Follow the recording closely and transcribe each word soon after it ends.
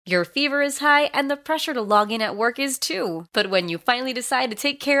Your fever is high and the pressure to log in at work is too. But when you finally decide to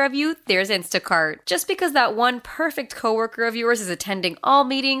take care of you, there's Instacart. Just because that one perfect coworker of yours is attending all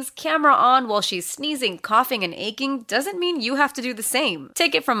meetings, camera on while she's sneezing, coughing, and aching, doesn't mean you have to do the same.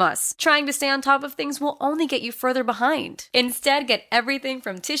 Take it from us. Trying to stay on top of things will only get you further behind. Instead, get everything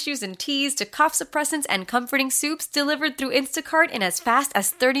from tissues and teas to cough suppressants and comforting soups delivered through Instacart in as fast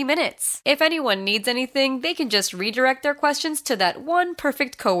as 30 minutes. If anyone needs anything, they can just redirect their questions to that one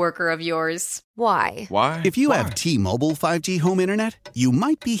perfect coworker of yours. Why? Why? If you have T-Mobile 5G home internet, you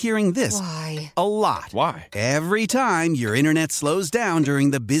might be hearing this Why? a lot. Why? Every time your internet slows down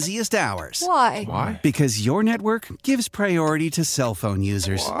during the busiest hours. Why? Why? Because your network gives priority to cell phone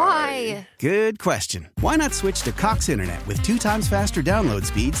users. Why? Good question. Why not switch to Cox Internet with 2 times faster download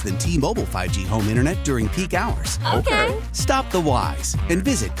speeds than T-Mobile 5G home internet during peak hours? Okay. Stop the whys and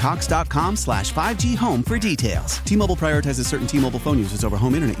visit cox.com/5G home for details. T-Mobile prioritizes certain T-Mobile phone users over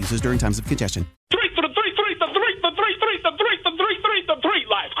home internet users during times of congestion. The three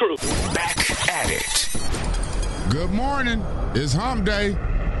life crew. Back at it. Good morning. It's hump day,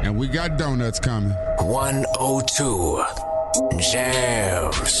 and we got donuts coming. 102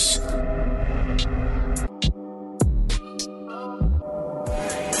 Jams.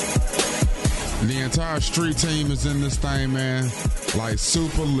 The entire street team is in this thing, man. Like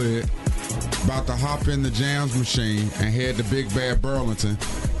super lit. About to hop in the jams machine and head to Big Bad Burlington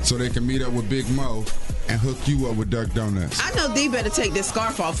so they can meet up with Big Mo and hook you up with Duck Donuts. I know D better take this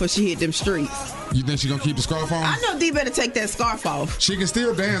scarf off before she hit them streets. You think she gonna keep the scarf on? I know D better take that scarf off. She can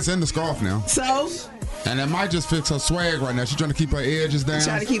still dance in the scarf now. So? And that might just fix her swag right now. She's trying to keep her edges down.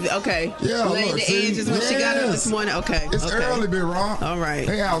 Try to keep it, okay. Yeah, laying look, the see? edges when she got up this morning. Okay. It's okay. early, Big Rock. All right.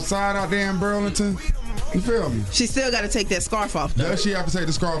 They outside out there in Burlington. You feel me? She still got to take that scarf off, though. Does she have to take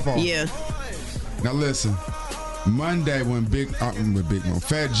the scarf off? Yeah. Now listen, Monday when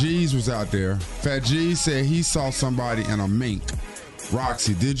Fat G's was out there, Fat G said he saw somebody in a mink.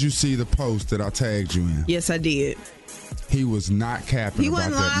 Roxie, did you see the post that I tagged you in? Yes, I did. He was not capping He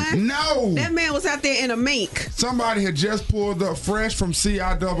about wasn't that. lying? No! That man was out there in a mink. Somebody had just pulled up fresh from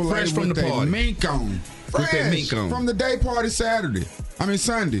CIAA Fresh from with the their party. mink on. With that mink on. From the day party Sunday. I'm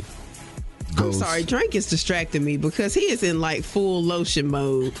sorry, Drink is distracting me because he is in like full lotion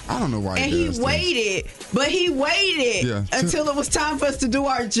mode. I don't know why and he does he waited, but he waited until it was time for us to do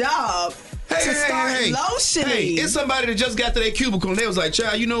our job to start lotioning. Hey, it's somebody that just got to their cubicle and they was like,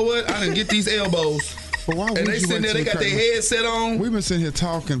 child, you know what? I didn't get these elbows. But why And would they you sitting wait there, they till got the their curtain? headset on. We've been sitting here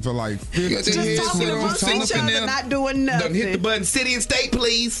talking for like 15 Just minutes. talking amongst each other, not doing nothing. Done hit the button, city and state,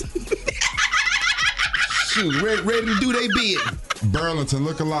 please. Shoot, ready to do they bid. Burlington,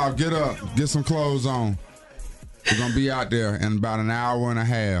 look alive, get up, get some clothes on. We're going to be out there in about an hour and a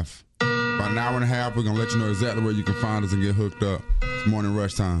half. About an hour and a half, we're going to let you know exactly where you can find us and get hooked up. It's morning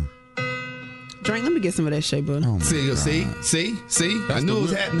rush time. Drink, let me get some of that shea butter. Oh my See? God. I knew it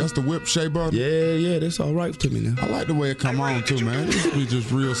was happening. That's the whipped shea butter? Yeah, that's all right to me now. I like the way it come on too, man. It used to be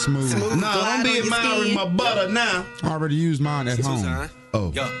just real smooth. No, don't be admiring my butter now. I already used mine at home.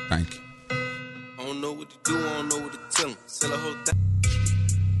 Oh, thank you. I don't know what to do, I don't know what to tell him. Sell a whole thing.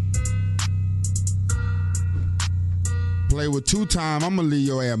 Play with 2-time, I'm going to leave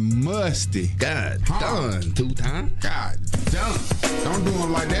your ass musty. God done. 2-time? God done. Don't do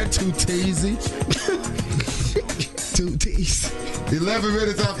them like that, 2 teasy. 2 T's. 11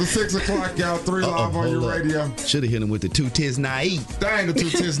 minutes after 6 o'clock, y'all. 3 live on your radio. Should have hit him with the 2 tis naive. That ain't the 2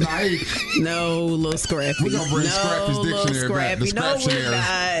 tis naive. No, little Scrappy. We're going to bring Scrappy's dictionary back. The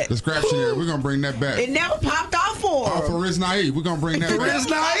Scraptionary. The Scraptionary. We're going to bring that back. It never popped off for him. Oh, for Riz Naive. We're going to bring that back. Riz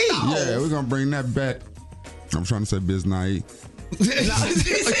Naive? Yeah, we're going to bring that back. I'm trying to say Biz Naive. Gotta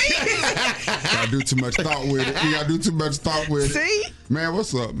do too much thought with it. You gotta do too much thought with it. See? Man,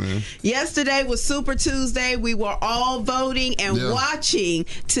 what's up, man? Yesterday was Super Tuesday. We were all voting and watching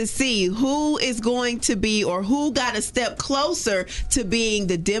to see who is going to be or who got a step closer to being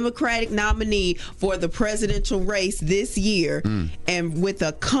the Democratic nominee for the presidential race this year. And with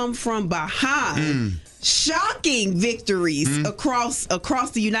a come from behind shocking victories across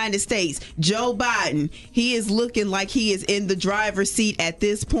the United States. Joe Biden, he is looking like he is in the driver's seat at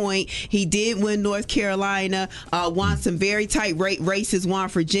this point. He did win North Carolina, won some very tight races, won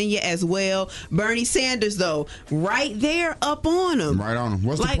Virginia as well. Bernie Sanders, though, right there up on him. Right on him.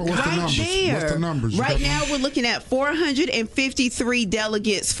 What's the numbers? There. What's the numbers? Right now, we're looking at 453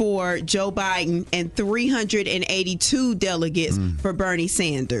 delegates for Joe Biden and 382 delegates for Bernie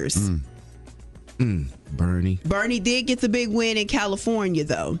Sanders. Bernie. Bernie did get the big win in California,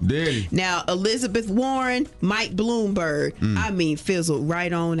 though. Did he? Now, Elizabeth Warren, Mike Bloomberg, fizzled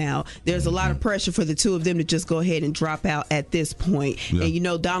right on out. There's a lot of pressure for the two of them to just go ahead and drop out at this point. Yeah.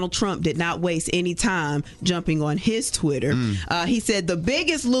 And Donald Trump did not waste any time jumping on his Twitter. He said the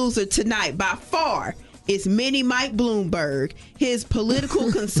biggest loser tonight by far is Mini Mike Bloomberg. His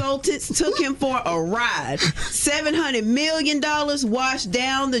political consultants took him for a ride. $700 million washed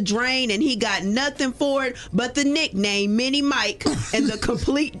down the drain, and he got nothing for it but the nickname Mini Mike and the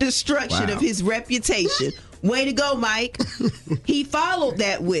complete destruction of his reputation. Way to go, Mike. He followed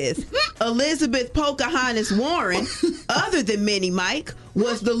that with Elizabeth Pocahontas Warren, other than Mini Mike,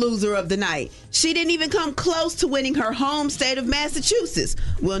 was the loser of the night. She didn't even come close to winning her home state of Massachusetts.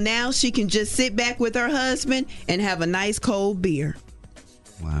 Well, now she can just sit back with her husband and have a nice cold beer.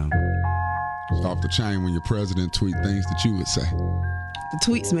 Wow. It's off the chain when your president tweet things that you would say. The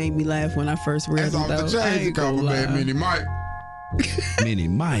tweets made me laugh when I first read them, though. It's off the chain to call my man Mini Mike. Mini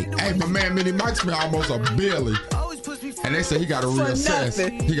Mike. Hey, my man Mini Mike spent almost $1 billion. And they say he got to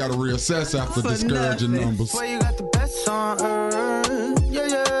reassess. He got to reassess after discouraging numbers. Well, you got the best on earth. Yeah.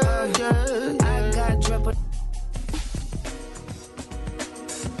 I got drip.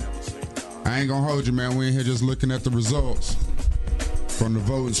 I ain't gonna hold you, man. We in here just looking at the results from the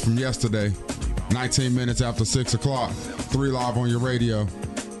votes from yesterday. 19 minutes after 6 o'clock. 3 live on your radio.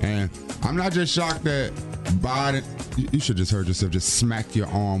 And I'm not just shocked that Biden. You should just heard yourself just smack your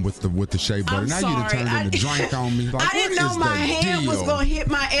arm with the shea butter. Now you done turned into drink on me. Like, I didn't know my hand was going to hit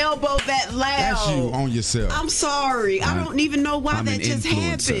my elbow that loud. That's you on yourself. I'm sorry. I don't even know why that just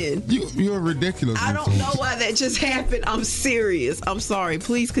happened. You're ridiculous. I don't know why that just happened. I'm serious. I'm sorry.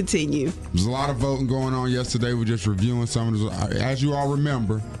 Please continue. There's a lot of voting going on yesterday. We're just reviewing some of those. As you all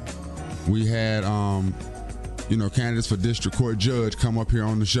remember, we had candidates for district court judge come up here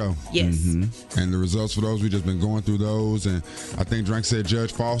on the show. Yes. Mm-hmm. And the results for those, we just been going through those. And I think Drank said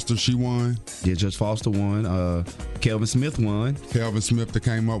Judge Foster, she won. Yeah, Judge Foster won. Kelvin Smith won. Kelvin Smith that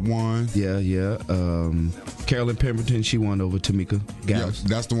came up won. Yeah. Carolyn Pemberton, she won over Tamika Gauss. Yeah,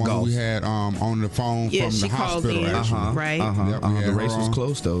 that's the one we had on the phone from the hospital. Right. Yep, the race was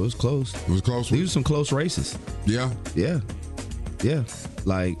close, though. It was close. It was close. These were some close races. Yeah.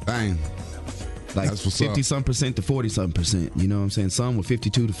 Like, dang. Like 50-some% to 40-some%. You know what I'm saying? Some were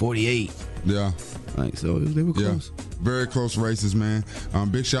 52 to 48. Yeah. Like, so they were close. Yeah. Very close races, man.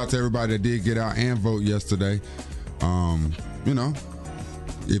 Big shout out to everybody that did get out and vote yesterday.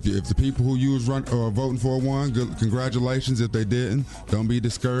 If the people who you was voting for won, good, congratulations. If they didn't, don't be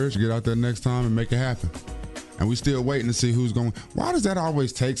discouraged. Get out there next time and make it happen. And we still waiting to see who's going. Why does that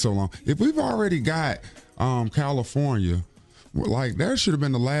always take so long? If we've already got California, like, that should have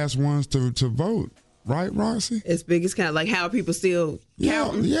been the last ones to vote, right, Roxie? As big as kind of like how people still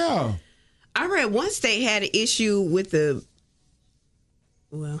counting. Yeah. I read one state had an issue with the.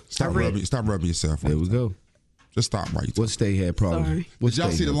 Well, stop rubbing yourself. There we go. Just stop right. What state had problems? Sorry. Did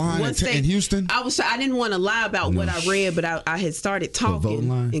y'all see the line in Houston? I didn't want to lie about what I read, but I had started talking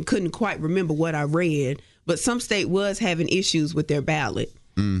and couldn't quite remember what I read. But some state was having issues with their ballot.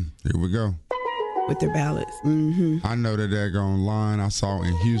 Here we go. With their ballots. Mm-hmm. I know that daggone line I saw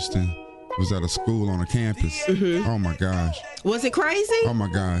in Houston was at a school on a campus. Mm-hmm. Oh my gosh. Was it crazy? Oh my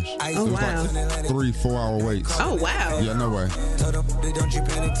gosh. Oh wow. 3-4 hour waits. Oh wow. Yeah, no way. Don't you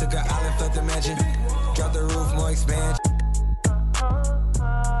panic, took an island, felt the magic. Drop the roof, more expansion.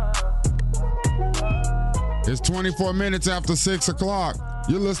 It's 24 minutes after 6 o'clock.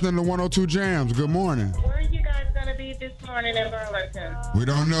 You're listening to 102 Jams. Good morning. Where are you guys going to be this morning in Burlington? We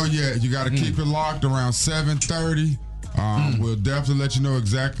don't know yet. You got to keep it locked around 7:30. We'll definitely let you know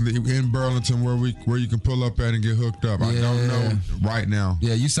exactly in Burlington where you can pull up at and get hooked up. I don't know right now.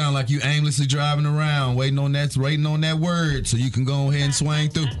 Yeah, you sound like you aimlessly driving around, waiting on that word so you can go ahead and swing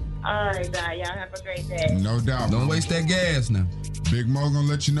through. All right, bye. Y'all have a great day. No doubt. Don't waste that gas now. Big Mo gonna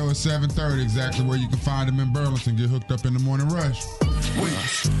let you know at 7:30 exactly where you can find him in Burlington. Get hooked up in the morning rush.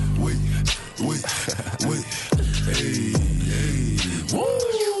 Wait. Hey. Woo!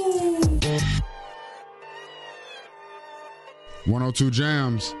 102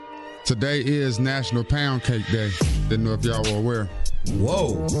 Jams. Today is National Pound Cake Day. Didn't know if y'all were aware.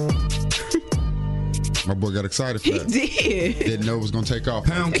 Whoa. My boy got excited for that. He did. Didn't know it was gonna take off.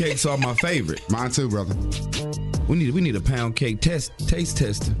 Pound cakes are my favorite. Mine too, brother. We need a pound cake taste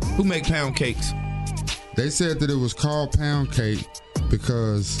tester. Who make pound cakes? They said that it was called pound cake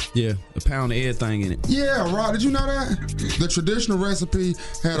because a pound of everything in it. Yeah, right. Did you know that? The traditional recipe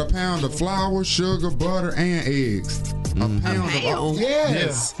had a pound of flour, sugar, butter, and eggs. A pound of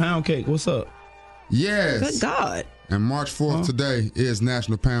yes. Yeah. Pound cake. What's up? Yes. Good God. And March 4th today is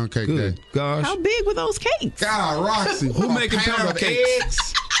National Pound Cake Day. Gosh. How big were those cakes? God, Roxie. Who making pound cakes?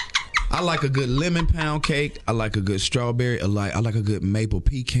 Eggs? I like a good lemon pound cake. I like a good strawberry. I like a good maple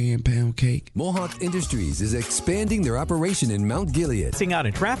pecan pound cake. Mohawk Industries is expanding their operation in Mount Gilead. Sing out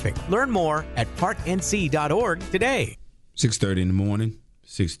in traffic. Learn more at partnc.org today. 6:30 in the morning.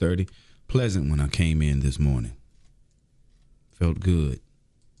 6:30. Pleasant when I came in this morning. Felt good.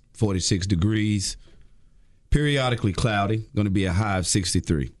 46 degrees. Periodically cloudy. Going to be a high of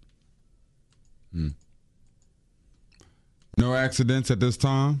 63. No accidents at this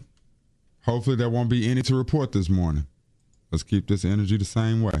time. Hopefully there won't be any to report this morning. Let's keep this energy the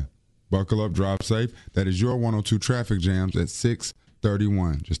same way. Buckle up, drive safe. That is your 102 traffic jams at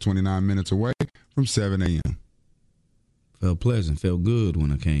 6:31. Just 29 minutes away from 7 a.m. Felt pleasant. Felt good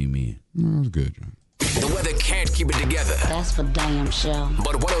when I came in. That was good, John. The weather can't keep it together. That's for damn sure.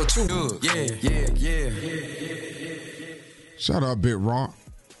 But 102. Yeah. Shut up, Bit Rock.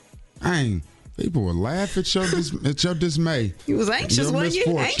 Dang. People will laugh at your dismay. You was anxious, weren't you?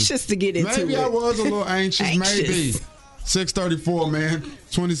 Anxious to get into Maybe it. I was a little anxious. Maybe. 6:34, man.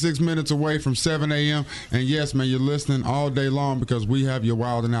 26 minutes away from 7 a.m. And yes, man, you're listening all day long because we have your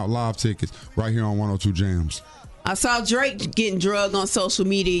Wild and Out live tickets right here on 102 Jams. I saw Drake getting drugged on social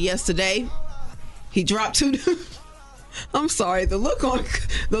media yesterday. He dropped 2. I'm sorry. The look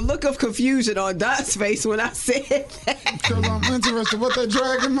of confusion on Dot's face when I said that. Because I'm interested what they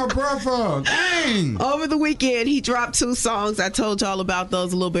dragging my breath up. Dang. Over the weekend, he dropped 2 songs. I told y'all about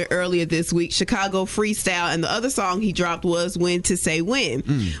those a little bit earlier this week. Chicago Freestyle, and the other song he dropped was When to Say When.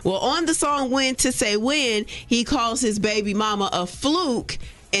 Well, on the song When to Say When, he calls his baby mama a fluke,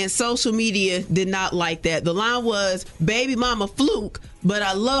 and social media did not like that. The line was, baby mama fluke, but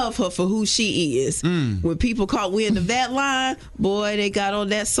I love her for who she is. When people caught wind of that line, boy, they got on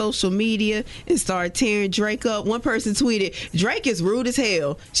that social media and started tearing Drake up. One person tweeted, Drake is rude as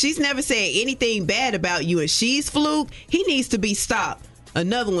hell. She's never said anything bad about you, and she's fluke. He needs to be stopped.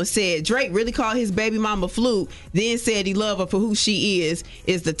 Another one said, Drake really called his baby mama fluke, then said he loved her for who she is.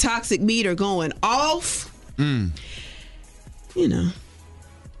 Is the toxic meter going off? You know.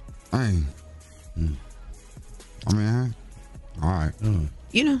 Dang. I mean, all right.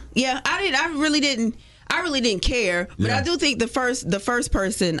 You know, yeah, I really didn't care, but I do think the first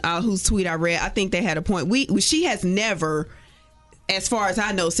person whose tweet I read, I think they had a point. She has never, as far as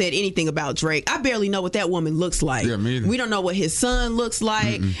I know, said anything about Drake. I barely know what that woman looks like. Yeah, me either. We don't know what his son looks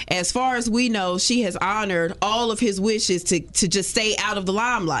like. As far as we know, she has honored all of his wishes to just stay out of the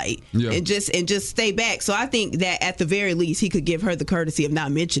limelight and just stay back. So I think that at the very least, he could give her the courtesy of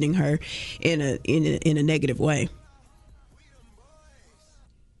not mentioning her in a negative way.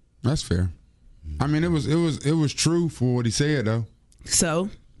 That's fair. I mean, it was true for what he said, though. So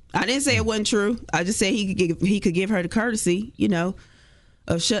I didn't say it wasn't true. I just said he could give her the courtesy,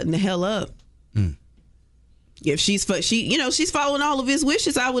 of shutting the hell up. If she's following all of his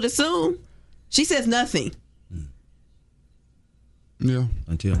wishes, I would assume. She says nothing. Yeah.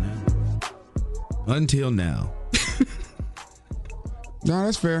 Until now. No,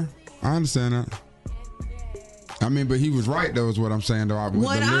 that's fair. I understand that. I mean, but he was right, though, is what I'm saying, though.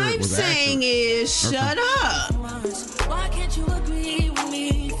 What I'm saying is, shut up. Why can't you agree with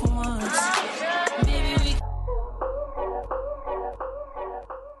me for once?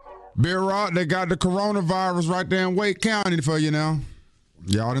 Big Rock, they got the coronavirus right there in Wake County for you now.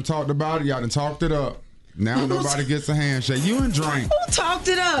 Y'all done talked about it. Y'all done talked it up. Now nobody gets a handshake. You and Drink. Who talked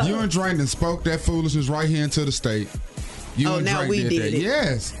it up? You and Drink done spoke that foolishness right here into the state. Now we did it.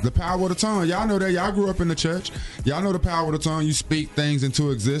 Yes, the power of the tongue. Y'all know that. Y'all grew up in the church. Y'all know the power of the tongue. You speak things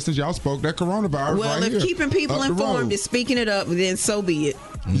into existence. Y'all spoke that coronavirus well, right here. If keeping people informed is speaking it up, then so be it.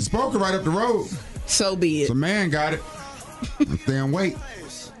 You spoke it right up the road. So be it. So man got it. Then Wake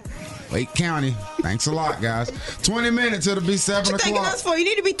County. Thanks a lot, guys. 20 minutes. It'll be 7 o'clock. What you thanking us for? You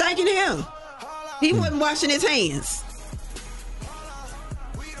need to be thanking him. He wasn't washing his hands.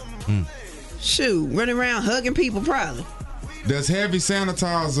 Shoot, running around hugging people probably. Does heavy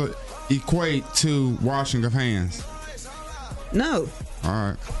sanitizer equate to washing of hands? No. All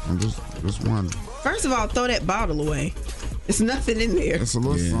right. I'm just wondering. First of all, throw that bottle away. There's nothing in there. It's a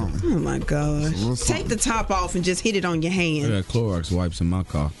little something. Oh my gosh. Take the top off and just hit it on your hand. I got Clorox wipes in my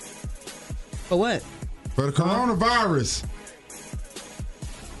car. For what? For the coronavirus.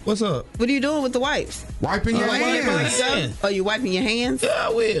 What's up? What are you doing with the wipes? Wiping your hands. Oh, you wiping your hands? Yeah, I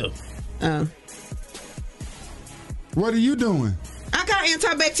will. What are you doing? I got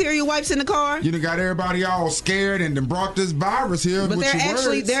antibacterial wipes in the car. You done got everybody all scared and then brought this virus here. But with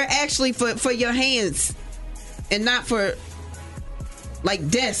they're actually for your hands and not for like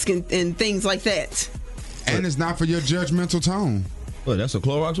desk and things like that. And it's not for your judgmental tone. Well, that's a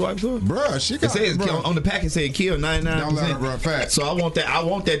Clorox wipe too? Bruh, she got it. Says, on the packet said kill 99%. Don't let her run fast. So I want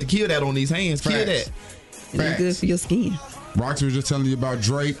that to kill that on these hands. Facts. Kill that. And it's good for your skin. Roxie was just telling you about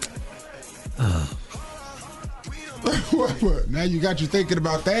Drake. What? Now you got you thinking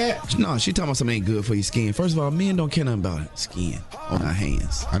about that? No, she talking about something ain't good for your skin. First of all, men don't care nothing about skin on our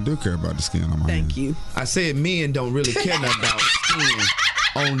hands. I do care about the skin on my hands. Thank you. I said men don't really care nothing about skin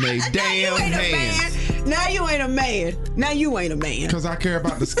on their damn hands. Now you ain't a man. Because I care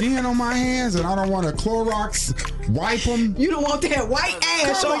about the skin on my hands and I don't want to Clorox wipe them. You don't want that white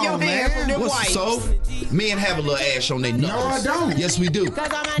ash on your hands from them wipes. So, men have a little ash on their nose. No, I don't. Yes, we do. Men!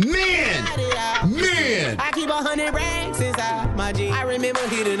 I keep 100 racks inside my jeans. I remember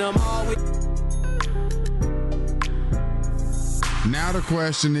hitting them all with. Now the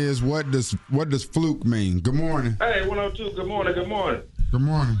question is, what does fluke mean? Good morning. Hey, 102. Good morning. Good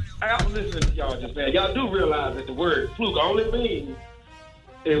morning. I was listening to y'all just now. Y'all do realize that the word fluke only means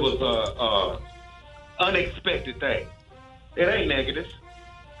it was a unexpected thing. It ain't negative.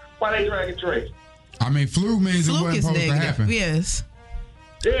 Why they dragging Drake? I mean, fluke means it wasn't supposed to happen. Yes.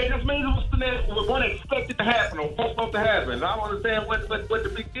 Yeah, it just means it was unexpected to happen or what's supposed to happen. I don't understand what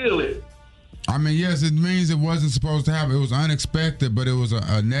the big deal is. I mean, yes, it means it wasn't supposed to happen. It was unexpected, but it was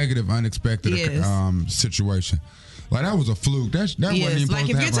a negative, unexpected situation. Like, that was a fluke. That wasn't even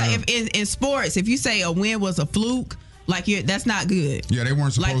supposed to happen. If in sports, if you say a win was a fluke, like that's not good. Yeah, they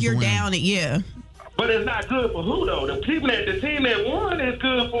weren't supposed to win. Like you're down it, But it's not good for who though? The team that won is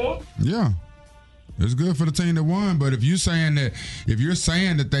good for. Yeah. It's good for the team that won, but if you're saying that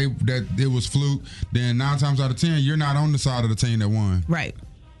it was fluke, then 9 times out of 10 you're not on the side of the team that won. Right.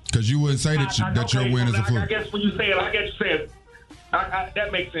 Because you wouldn't say that your win is a fluke. I guess when you say it, I guess you said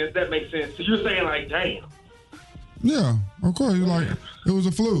that makes sense. So you're saying like, damn. Yeah, of course. Like, it was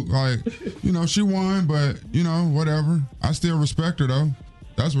a fluke. Like, she won, but whatever. I still respect her though.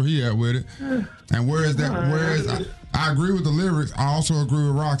 That's where he at with it. And whereas I agree with the lyrics, I also agree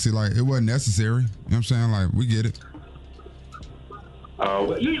with Roxie. Like, it wasn't necessary. You know what I'm saying? Like, we get it.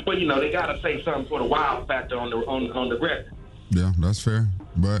 Well, they gotta say something for the wild factor on the record. Yeah, that's fair.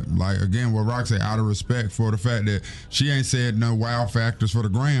 But like again, what Roxie said, out of respect for the fact that she ain't said no wow factors for the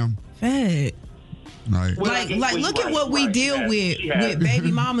gram. Fact. Like look at what we deal with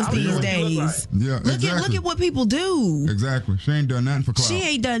baby mamas these days. Yeah, exactly. Look at what people do. Exactly. She ain't done nothing for clout. She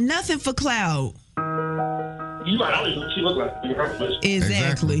ain't done nothing for clout. You might only know what she look like.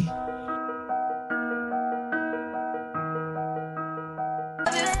 Exactly.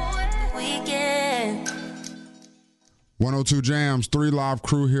 102 Jams, 3 Live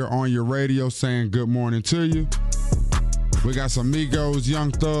crew here on your radio saying good morning to you. We got some Migos, Young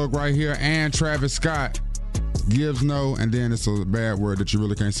Thug right here, and Travis Scott. Gives no, and then it's a bad word that you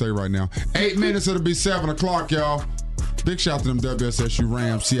really can't say right now. 8 minutes, it'll be 7 o'clock, y'all. Big shout to them WSSU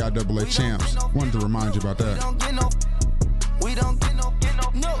Rams, CIAA champs. Wanted to remind you about that. We don't get no.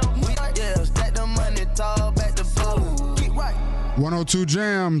 Yeah, stack the money tall back to blue. Get right. 102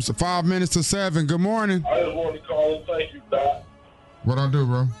 Jams, 5 minutes to 7. Good morning. I just wanted to call and thank you, Doc. What I do,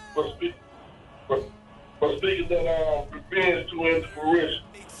 bro? For speaking that revenge to into fruition.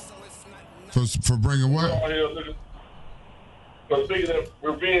 For bringing what? For speaking that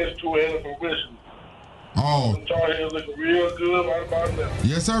revenge to into fruition. Oh. Tar Heels looking real good right about now.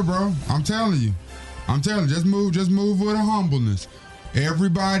 Yes, sir, bro. I'm telling you. Just move with a humbleness.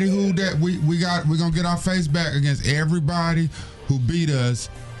 Everybody who that we're gonna get our face back against everybody who beat us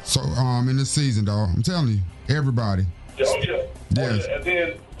in this season, dog. I'm telling you, everybody. Oh yeah. Yes. And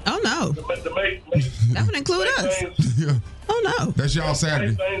then no. That would include us. Yeah. Oh no. That's y'all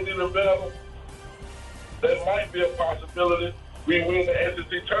Saturday. Things in the battle, that might be a possibility. We win the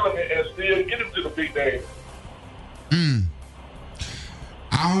ACC Tournament and still get into the big game.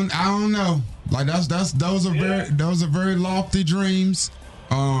 I don't know. Like those are very lofty dreams.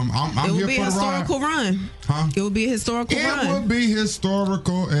 I'm it would be a historical run. Huh? It would be a historical run. It would be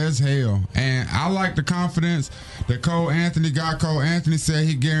historical as hell. And I like the confidence that Cole Anthony got. Cole Anthony said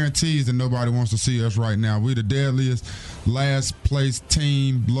he guarantees that nobody wants to see us right now. We the deadliest last place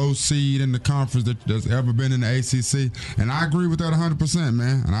team, low seed in the conference that's ever been in the ACC. And I agree with that 100%,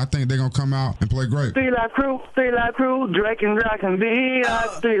 man. And I think they're going to come out and play great. 3 Live crew, Drake and B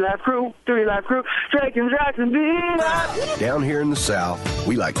Daht. 3 Live crew, Drake and B Daht. Down here in the South,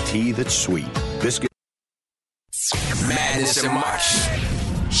 we like tea that's sweet. Biscuit. Madness in March.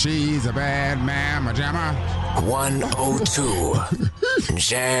 She's a bad mama jamma. 102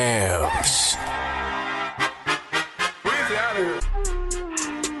 Jams.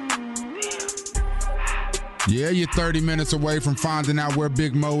 Yeah, you're 30 minutes away from finding out where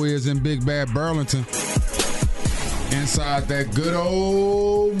Big Mo is in Big Bad Burlington. Inside that good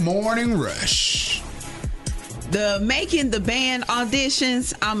old morning rush. The making the band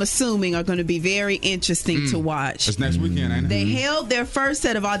auditions, I'm assuming, are going to be very interesting to watch. It's next weekend, ain't it? They held their first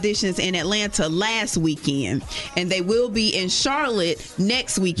set of auditions in Atlanta last weekend, and they will be in Charlotte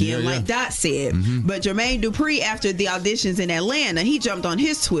next weekend, like Dot said. But Jermaine Dupri, after the auditions in Atlanta, he jumped on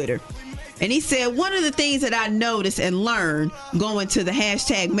his Twitter. And he said, one of the things that I noticed and learned going to the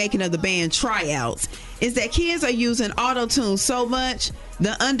hashtag making of the band tryouts is that kids are using auto-tune so much,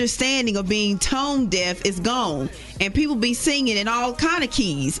 the understanding of being tone deaf is gone. And people be singing in all kind of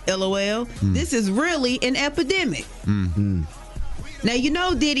keys, LOL. This is really an epidemic. Now, you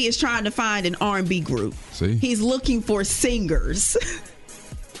know Diddy is trying to find an R&B group. See? He's looking for singers.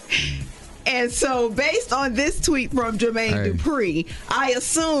 And so, based on this tweet from Jermaine Dupri, I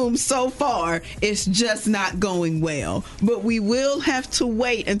assume so far it's just not going well. But we will have to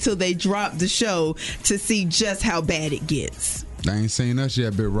wait until they drop the show to see just how bad it gets. They ain't seen us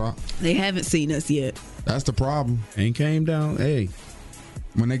yet, Big Rock. They haven't seen us yet. That's the problem. Ain't came down. Hey,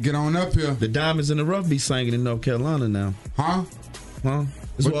 when they get on up here, the Diamonds in the Rough be singing in North Carolina now. Huh?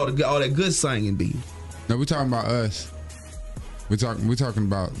 That's where all that good singing be. No, we talking about us. We talking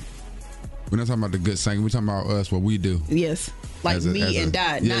about. We're not talking about the good singing. We're talking about us, what we do. Yes. Like me and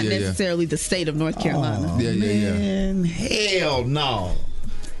Dot, not necessarily the state of North Carolina. Man, hell no.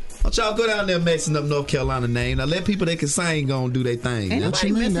 Don't y'all go down there messing up North Carolina name. Now let people that can sing go and do their thing. Ain't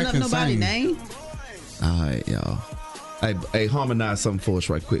nobody messing up nobody's name. All right, y'all. Hey, harmonize something for us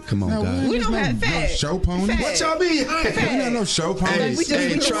right quick. Come on, guys. We don't have facts. No show pony. What y'all mean? We don't know show pony. We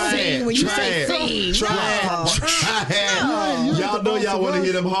try it. Y'all know y'all want to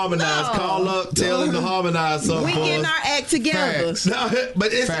hear them harmonize. Call up, tell them to harmonize something. We getting our act together. But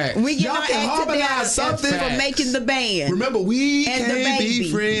it's we getting our act together something for making the band. Remember, we can't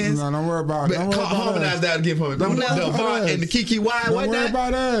be friends. No, don't worry about it. Harmonize that again for me. Remember the Vaughn and the Kiki Y? Don't worry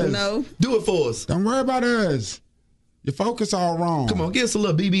about us. No. Do it for us. Don't worry about us. Your focus all wrong. Come on, give us a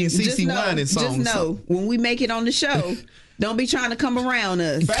little BB and CC whining song. Just know, when we make it on the show, don't be trying to come around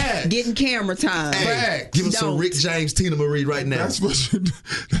us. Facts. Getting camera time. Hey, give us some Rick James, Tina Marie right now. That's what you do.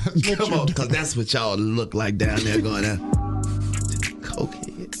 Come on, because that's what y'all look like down there going down.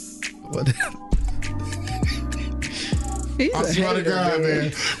 Cokehead. What? I swear to God,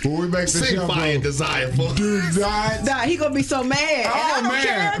 man. When we make the show, Fire Desire for do not. Nah, he gonna be so mad. Oh, man.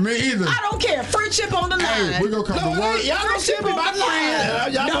 Care. Me either. I don't care. Friendship on the line. Hey, we gonna come to work. Y'all gonna keep me my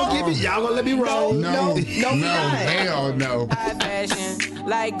friend. Y'all gonna let me roll. No. Hell no. High fashion,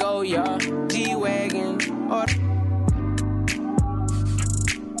 like Goya, G-Wagon, or...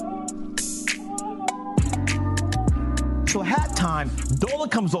 So at halftime, Dolan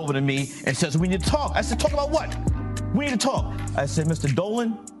comes over to me and says, we need to talk. I said, talk about what? We need to talk. I said, Mr.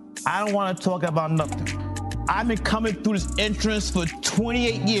 Dolan, I don't want to talk about nothing. I've been coming through this entrance for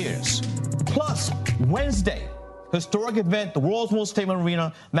 28 years. Plus, Wednesday, historic event, the world's most famous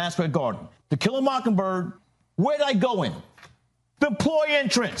arena, Madison Square Garden. To Kill a Mockingbird, where did I go in? The employee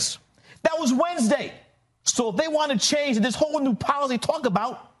entrance. That was Wednesday. So if they want to change this whole new policy talk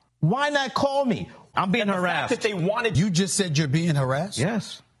about, why not call me? I'm being harassed. That they wanted. You just said you're being harassed?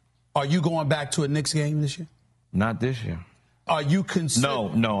 Yes. Are you going back to a Knicks game this year? Not this year. Are you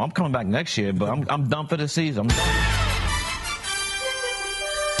considering? No. I'm coming back next year, but I'm done for the season. I'm done.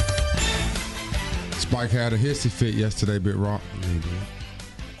 Spike had a hissy fit yesterday, Big Rock.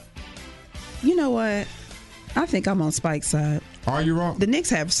 You know what? I think I'm on Spike's side. Are you, Rock? The Knicks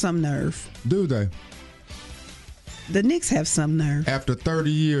have some nerve. Do they? The Knicks have some nerve. After 30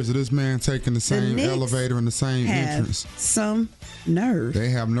 years of this man taking the same elevator and the same entrance. Some nerve. They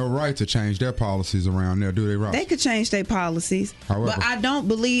have no right to change their policies around there, do they, Rock? They could change their policies. However, but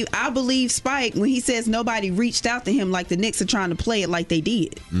I believe Spike when he says nobody reached out to him like the Knicks are trying to play it like they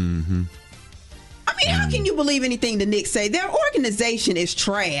did. Mm-hmm. I mean, how can you believe anything the Knicks say? Their organization is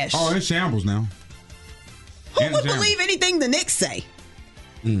trash. Oh, it's shambles now. Who would believe anything the Knicks say?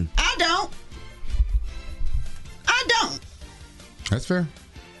 I don't. That's fair.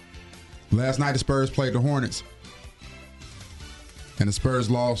 Last night the Spurs played the Hornets. And the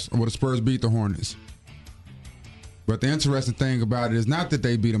Spurs lost, or the Spurs beat the Hornets. But the interesting thing about it is not that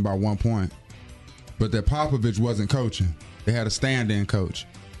they beat them by 1 point, but that Popovich wasn't coaching. They had a stand-in coach.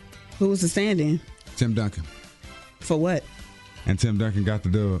 Who was the stand-in? Tim Duncan. For what? And Tim Duncan got the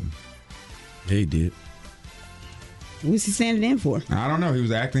dub. Yeah, he did. What was he standing in for? I don't know. He was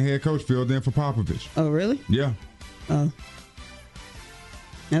the acting head coach, filled in for Popovich. Oh, really? Yeah. Oh.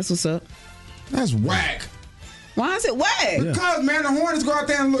 That's what's up. That's whack. Why is it wet? Because, man, the Hornets go out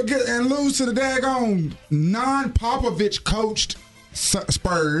there and lose to the daggone non-Popovich coached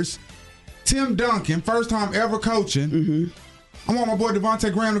Spurs. Tim Duncan, first time ever coaching. Mm-hmm. I want my boy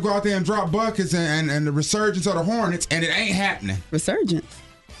Devontae Graham to go out there and drop buckets and the resurgence of the Hornets, and it ain't happening. Resurgence?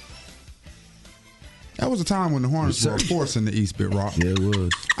 That was a time when the Hornets were a force in the East, Bit Rock. Yeah, it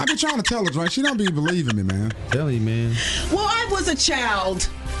was. I've been trying to tell her, right? She don't be believing me, man. Tell you, man. Well, I was a child.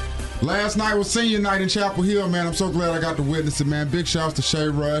 Last night was senior night in Chapel Hill, man. I'm so glad I got to witness it, man. Big shouts to Shay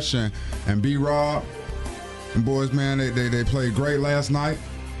Rush and B Rob. And boys, man, they played great last night.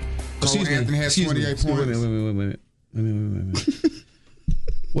 Cole Anthony had 28 points. Wait.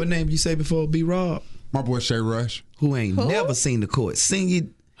 What name did you say before B Rob? My boy Shay Rush. Who ain't never seen the court. Senior.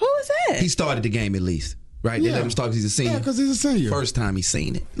 Who is that? He started the game at least. Right? Yeah. They let him start because he's a senior. Yeah, because he's a senior. First time he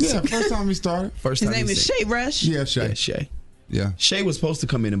seen it. Yeah, first time he started. First His time name is Shay Rush? Yeah, Shay. Yeah, Shay. Yeah. Shay was supposed to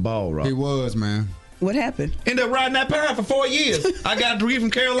come in and ball, Rob. He was, man. What happened? Ended up riding that path for 4 years. I got a degree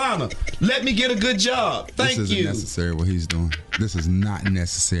from Carolina. Let me get a good job. Thank you. This isn't necessary what he's doing. This is not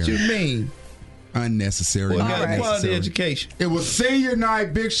necessary. What you mean? Unnecessary. Well, got quality education. It was senior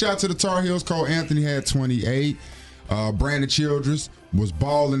night. Big shout to the Tar Heels. Cole Anthony had 28. Brandon Childress was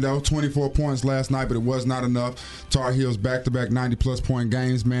balling, though. 24 points last night, but it was not enough. Tar Heels back-to-back 90-plus point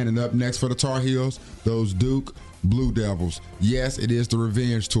games, man. And up next for the Tar Heels, those Duke Blue Devils. Yes, it is the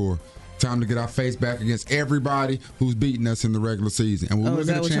revenge tour. Time to get our face back against everybody who's beating us in the regular season. And we'll is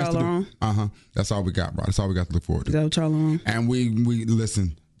get that a what chance y'all to are on? That's all we got, bro. That's all we got to look forward to. Is that what y'all are on? And we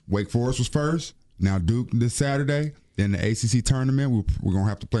listen, Wake Forest was first. Now Duke this Saturday. Then the ACC tournament, we're going to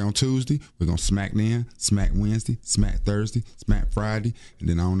have to play on Tuesday. We're going to smack then, smack Wednesday, smack Thursday, smack Friday. And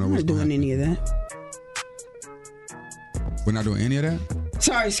then I don't know what's going to happen. We're not doing any of that. We're not doing any of that?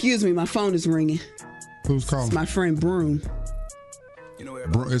 Sorry, excuse me. My phone is ringing. Who's calling? It's my friend Broom.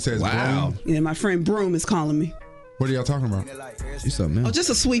 It says Broom? Yeah, my friend Broom is calling me. What are y'all talking about? She's something else. Oh, just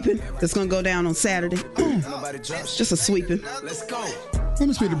a sweeping that's going to go down on Saturday. Just a sweeping. Let's go. Let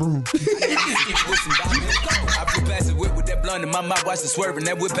me speak to Broom. I put past whip with that blunt in my mouth, watch the swerving,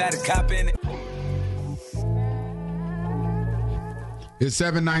 that whip had a cop in it. It's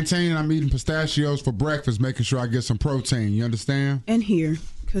 7:19 and I'm eating pistachios for breakfast, making sure I get some protein. You understand? And here,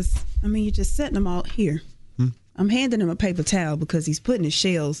 because, you're just setting them all here. I'm handing him a paper towel because he's putting his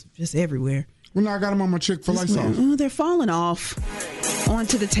shells just everywhere. Well, now I got them on my Chick-fil-A sauce. Oh, they're falling off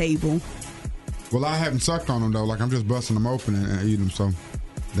onto the table. Well, I haven't sucked on them, though. Like, I'm just busting them open and eating them, so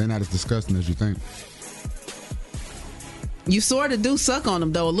they're not as disgusting as you think. You sort of do suck on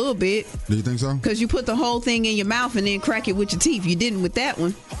them, though, a little bit. Do you think so? Because you put the whole thing in your mouth and then crack it with your teeth. You didn't with that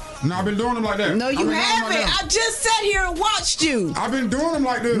one. No, I've been doing them like that. No, you haven't. I just sat here and watched you. I've been doing them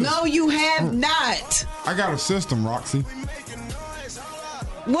like this. No, you have not. I got a system, Roxie.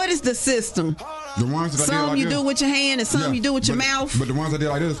 What is the system? The ones that I did like some you this. do with your hand and some you do with your mouth. But the ones I did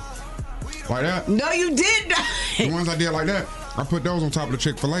like this, like that. No, you did not. The ones I did like that, I put those on top of the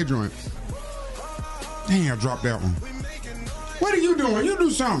Chick-fil-A joint. Dang, I dropped that one. What are you doing? You do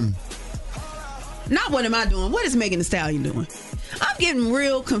something. Not what am I doing? What is Megan Thee Stallion doing? I'm getting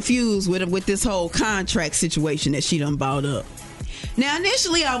real confused with this whole contract situation that she done bought up. Now,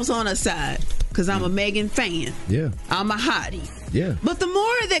 initially, I was on her side because I'm a Megan fan. Yeah. I'm a hottie. Yeah. But the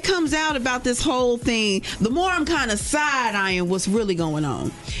more that comes out about this whole thing, the more I'm kind of side-eyeing what's really going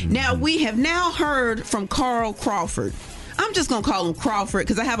on. Mm-hmm. Now, we have now heard from Carl Crawford. I'm just going to call him Crawford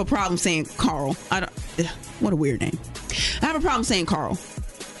because I have a problem saying Carl. What a weird name. I have a problem saying Carl.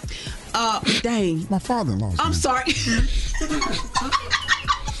 Dang. My father-in-law's I'm name. sorry. It's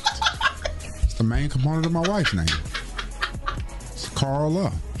the main component of my wife's name. It's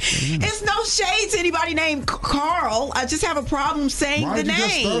Carla. It's no shade to anybody named Carl. I just have a problem saying Why the did you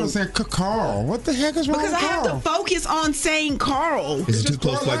just name. start saying Carl? What the heck is wrong Because with I have Carl? to focus on saying Carl. Is it too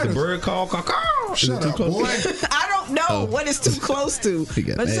close to like the bird call? Carl? Shut up, boy. I don't know what it's too close to.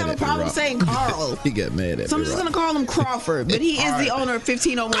 But I just have a problem saying Carl. He got mad at So I'm me, just Rob. going to call him Crawford. But he is the owner of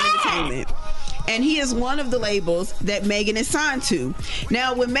 1501 Entertainment. And he is one of the labels that Megan is signed to.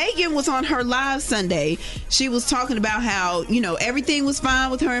 Now, when Megan was on her live Sunday, she was talking about how, everything was fine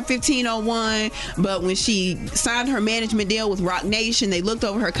with her in 1501. But when she signed her management deal with Rock Nation, they looked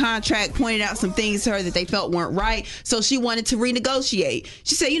over her contract, pointed out some things to her that they felt weren't right. So she wanted to renegotiate.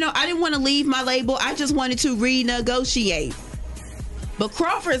 She said, I didn't want to leave my label. I just wanted to renegotiate. But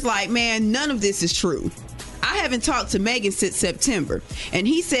Crawford's like, man, none of this is true. I haven't talked to Megan since September. And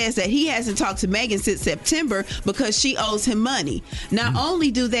he says that he hasn't talked to Megan since September because she owes him money. Not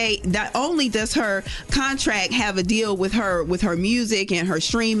only does her contract have a deal with her music and her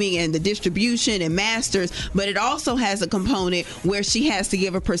streaming and the distribution and masters, but it also has a component where she has to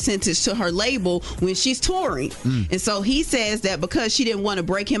give a percentage to her label when she's touring. And so he says that because she didn't want to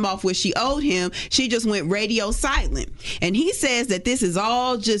break him off what she owed him, she just went radio silent. And he says that this is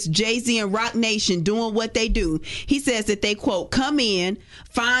all just Jay-Z and Rock Nation doing what they do. He says that they, quote, come in,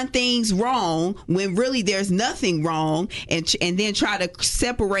 find things wrong when really there's nothing wrong, and then try to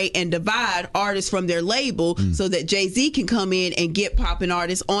separate and divide artists from their label so that Jay-Z can come in and get popping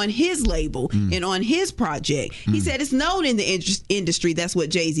artists on his label and on his project. He said it's known in the industry that's what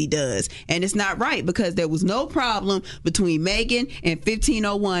Jay-Z does, and it's not right because there was no problem between Megan and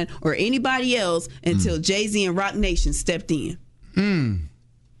 1501 or anybody else until Jay-Z and Rock Nation stepped in.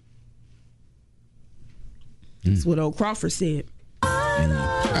 That's what old Crawford said.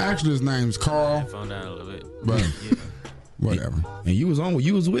 Actually, his name's Carl. But whatever. And you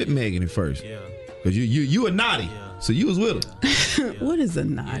was with Megan at first. Yeah. Cause you a naughty. So you was with her. What is a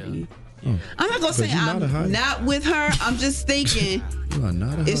naughty? I'm not gonna say I'm not with her. I'm just thinking you are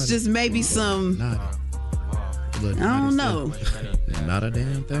not a it's just maybe some I don't know. Not a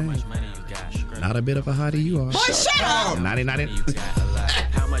damn thing. Not a bit of a hottie you are. Boy, shut up. Naughty.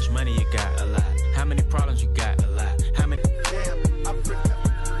 How much money you got? A lot. How many problems you got? A lot. How many?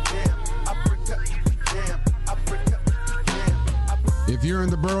 If you're in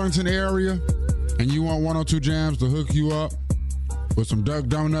the Burlington area and you want 102 Jams to hook you up with some Duck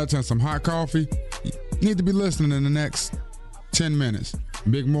Donuts and some hot coffee, you need to be listening in the next 10 minutes.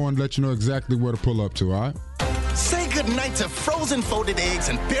 Big Mo and let you know exactly where to pull up to, all right? Say goodnight to frozen folded eggs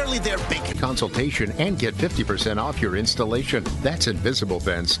and barely there bacon. Consultation and get 50% off your installation. That's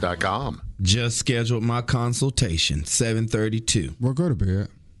InvisibleFence.com. Just scheduled my consultation, 7:32. Well, go to bed.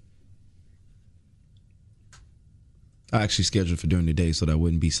 I actually scheduled for during the day so that I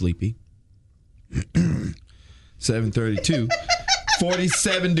wouldn't be sleepy. 7:32.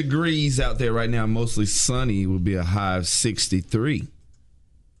 47 degrees out there right now, mostly sunny. Will be a high of 63.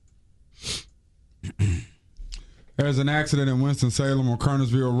 There's an accident in Winston-Salem on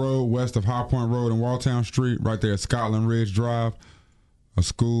Kernersville Road, west of High Point Road and Walltown Street, right there at Scotland Ridge Drive. A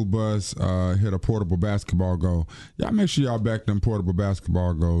school bus hit a portable basketball goal. Y'all make sure y'all back them portable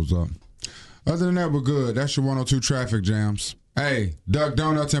basketball goals up. Other than that, we're good. That's your 102 traffic jams. Hey, Duck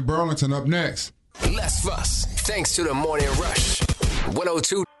Donuts in Burlington up next. Less fuss, thanks to the Morning Rush.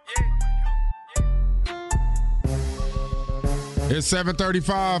 102. It's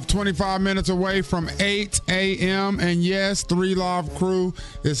 7:35, 25 minutes away from 8 a.m. And yes, 3 Live Crew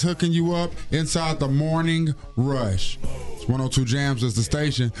is hooking you up inside the Morning Rush. It's 102 Jams is the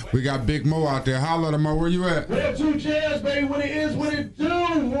station. We got Big Mo out there. Holla at him, Mo. Where you at? 102 Jams, baby. What it is, what it do.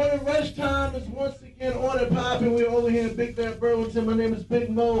 Morning Rush time is once again on and popping. We're over here in Big Bad Burlington. My name is Big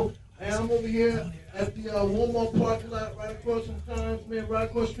Mo, and I'm over here at the Walmart parking lot right across from Times, man, right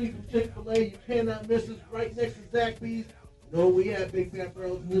across the street from Chick-fil-A. You cannot miss us, right next to Zaxby's. No, we have Big Bad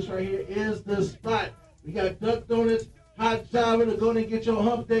Burlington. This right here is the spot. We got Duck Donuts, hot java to go and get your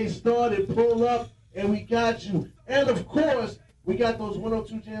hump day started, pull up, and we got you. And of course, we got those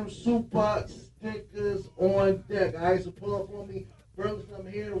 102 Jams super stickers on deck. All right, so pull up on me. Burlington, I'm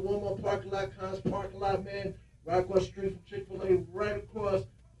here in the Walmart parking lot, Cons parking lot, man. Right across the street from Chick-fil-A, right across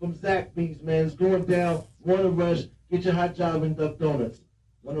from Zaxby's, man. It's going down. Morning Rush. Get your hot java and Duck Donuts.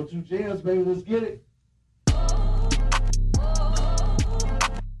 102 Jams, baby. Let's get it.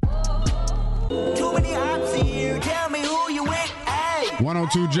 Too many options here. Tell me who you with. Hey.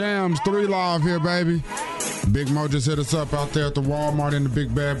 102 Jams, 3 Live here, baby. Big Mo just hit us up out there at the Walmart in the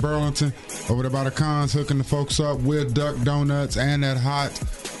Big Bad Burlington. Over there by the Cons, hooking the folks up with Duck Donuts and that hot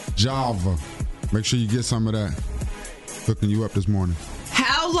Java. Make sure you get some of that. Hooking you up this morning.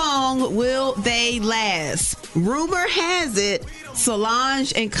 How long will they last? Rumor has it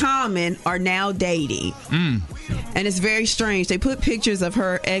Solange and Common are now dating. And it's very strange. They put pictures of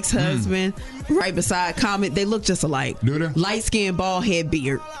her ex-husband right beside Common. They look just alike. Do they? Light skin, bald head,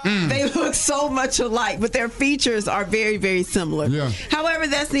 beard. They look so much alike, but their features are very, very similar. Yeah. However,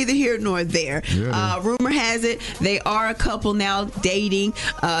 that's neither here nor there. Yeah, rumor has it they are a couple now dating.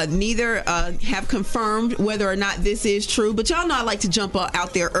 Neither have confirmed whether or not this is true, but y'all know I like to jump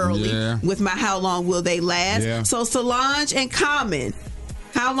out there early with my how long will they last. Yeah. So Solange and Common,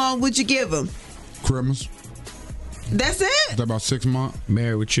 how long would you give them? Christmas. That's it? That's about 6 months.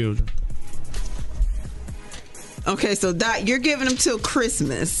 Married with children. Okay, so Dot, you're giving them till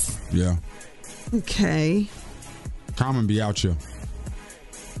Christmas. Yeah. Okay. Common be out here.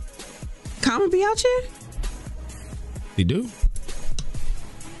 Common be out here? He do? Who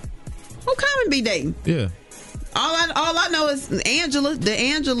Common be dating? Yeah. All I know is Angela, the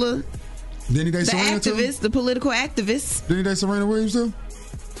Didn't he date the Serena activist, too? the political activist. Didn't he date Serena Williams too?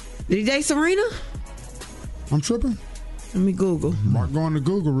 Did he date Serena? I'm tripping. Let me Google. Mark going to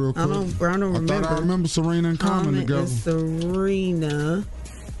Google real quick. I don't remember. I thought I remember Serena and Common together. Serena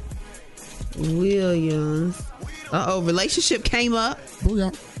Williams. Relationship came up.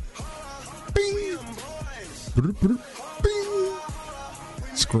 Booyah. Bing. Bing.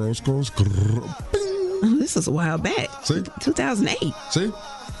 Scroll. Oh, this was a while back. See? 2008. See?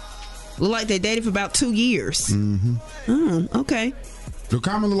 Look like they dated for about 2 years. Mm-hmm. Oh, okay. Do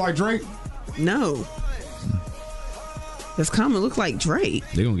Common look like Drake? No. Does Common look like Drake?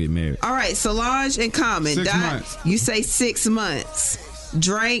 They're going to get married. All right, Solange and Common. 6 months. You say 6 months.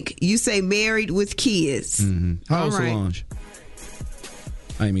 Drake, you say married with kids. Mm-hmm. How old All right. Solange?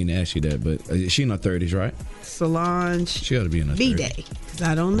 I didn't mean to ask you that, but she in her 30s, right? Solange. She ought to be in her 30s. B-Day. Because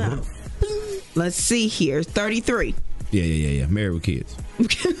I don't know. Let's see here. 33. Yeah. Married with kids.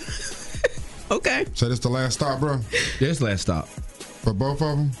 Okay. So this the last stop, bro? This last stop. For both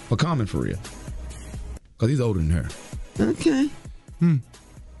of them? For Common, for real. Because he's older than her. Okay.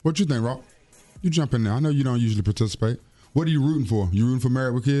 What you think, Rock? You jump in there. I know you don't usually participate. What are you rooting for? You rooting for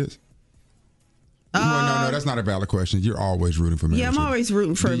Married with Kids? No, that's not a valid question. You're always rooting for Married Yeah, with I'm Kids. always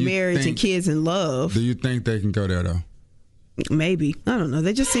rooting for marriage and kids in love. Do you think they can go there, though? Maybe. I don't know.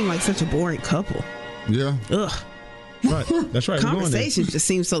 They just seem like such a boring couple. Yeah. Ugh. Right. That's right. Conversations just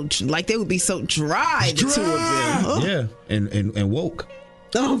seem so like they would be so dry. The two of them. Ugh. Yeah, and woke.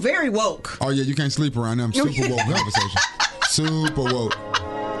 Oh, very woke. Oh yeah, you can't sleep around them. Super woke conversation. Super woke.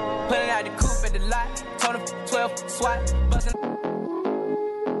 Pulling out the coupe at the lot. Told him 12 SWAT.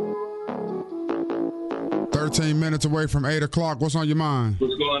 13 minutes away from 8 o'clock. What's on your mind?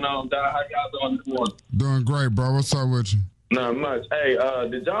 What's going on, Dad? How y'all doing this morning? Doing great, bro. What's up with you? Not much. Hey,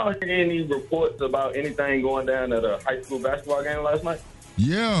 did y'all hear any reports about anything going down at a high school basketball game last night?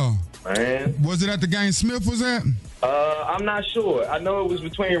 Yeah. Man. Was it at the game Smith was at? I'm not sure. I know it was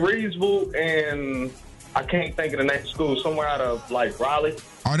between Reedsville and I can't think of the name of the school, somewhere out of like Raleigh.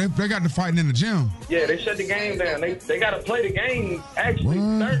 Oh, they got the fighting in the gym. Yeah, they shut the game down. They got to play the game actually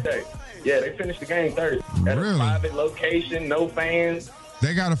Thursday. Yeah, they finished the game Thursday at a private location, no fans.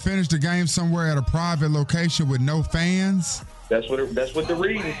 They got to finish the game somewhere at a private location with no fans? That's what the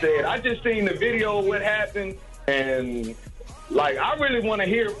reading said. I just seen the video of what happened, and like I really want to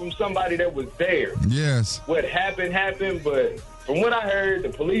hear from somebody that was there. Yes. What happened, but from what I heard, the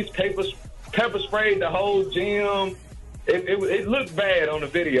police pepper sprayed the whole gym. It looked bad on the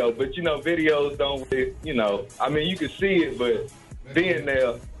video, but you know, videos don't, you know, I mean, you can see it, but being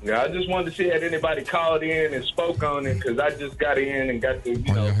there, I just wanted to see had anybody called in and spoke on it, because I just got in and got to,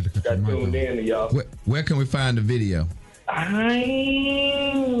 got tuned in to y'all. Where can we find the video?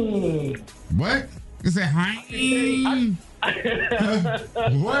 What? You say hi?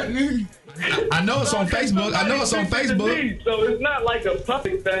 What, nigga? I know it's on Facebook. So it's not like a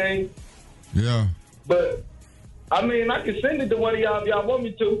public thing. Yeah. But, I mean, I can send it to one of y'all if y'all want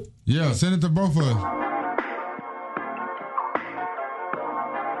me to. Yeah, send it to both of us.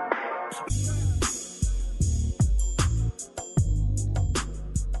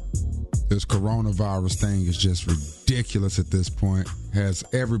 This coronavirus thing is just ridiculous at this point. Has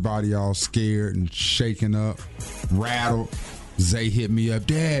everybody all scared and shaken up, rattled. Zay hit me up.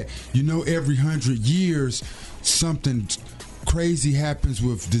 Dad, you know every 100 years something crazy happens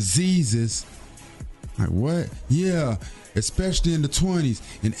with diseases. Like, what? Yeah, especially in the 20s.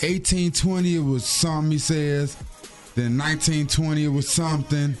 In 1820 it was something, he says. Then 1920 it was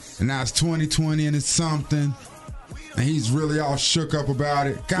something. And now it's 2020 and it's something. And he's really all shook up about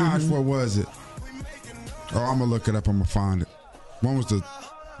it. Gosh, what was it? Oh, I'm going to look it up. I'm going to find it. When was the...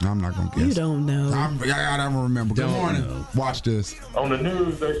 I'm not going to guess. You don't know. I don't remember. Good morning. Watch this. On the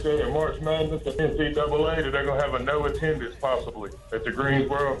news, they said in March Madness, the NCAA, that they're going to have a no attendance possibly at the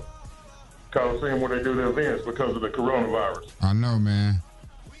Greensboro Coliseum where they do the events because of the coronavirus. I know, man.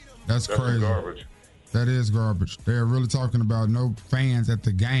 That's crazy. Garbage. That is garbage. They're really talking about no fans at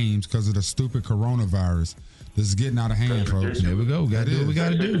the games because of the stupid coronavirus. This is getting out of hand, folks. There we go. Got to do what we got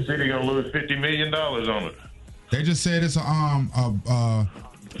to do. The city going to lose $50 million on it. They just said it's a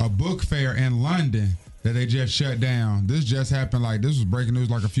book fair in London that they just shut down. This just happened. This was breaking news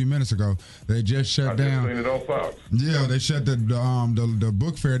like a few minutes ago. They just shut down. I just seen it on Fox. Yeah, they shut the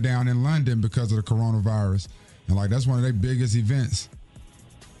book fair down in London because of the coronavirus, and that's one of their biggest events.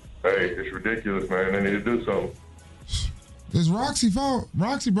 Hey, it's ridiculous, man. They need to do something. It's Roxie's fault.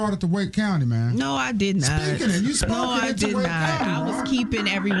 Roxie brought it to Wake County, man. No, I did not. Speaking of, you spoke No, I it to did Wake not. County, I was Rock. keeping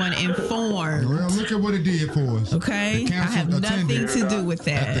everyone informed. Well, look at what it did for us. Okay? I have nothing to do with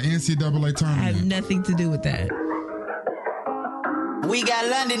that. At the NCAA tournament. I have nothing to do with that. We got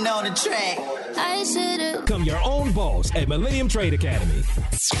London on the track. I should've. Become your own boss at Millennium Trade Academy.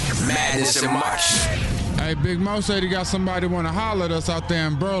 Madness in March. Hey, Big Mo said he got somebody want to holler at us out there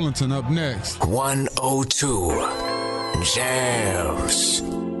in Burlington up next. 102 Jams.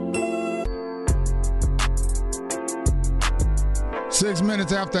 6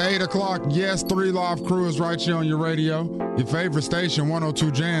 minutes after 8 o'clock. Yes, 3 Live Crew is right here on your radio. Your favorite station,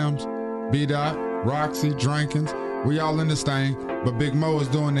 102 Jams. B Daht, Roxie, Drankins. We all in this thing, but Big Mo is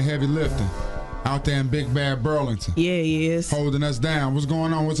doing the heavy lifting out there in Big Bad Burlington. Yeah, he is. Holding us down. What's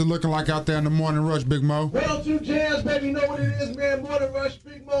going on? What's it looking like out there in the morning rush, Big Mo? 102 Jams, baby. You know what it is, man. Morning Rush,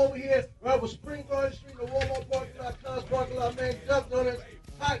 Big Mo over here. Right with Spring Garden Street, the Walmart parking lot, Cons parking lot, man. Jumped on it.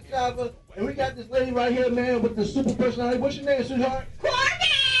 Hot Java. And we got this lady right here, man, with the super personality. What's your name, sweetheart? Corbin!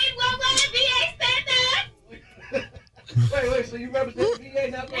 What will the VA stand up? Wait, so you represent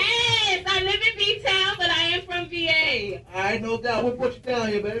VA now? Yes, I live in B-Town, but I am from VA. All right, no doubt. What brought you down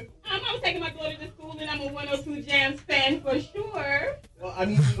here, baby? I was taking my daughter to school, and I'm a 102 Jams fan for sure. Well, I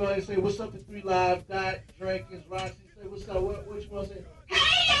need you to go ahead and say what's up to 3 Live, Dot, Drankins, Roxie. Say what's up. What you want to say? Hey,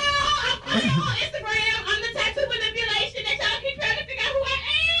 y'all! I'm on Instagram. I'm the tattoo manipulation that y'all keep trying to figure out who I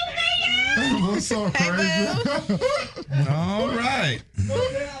am. Hey, y'all! What's so crazy? All right.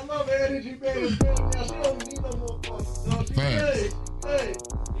 Okay, I love her energy, man. Now, she don't need no more fun. No, she good. Hey,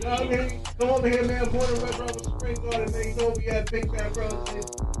 you know what I mean? Come over here, man. Born and red with Spring Garden, man. You know we have Big Bad Brothers.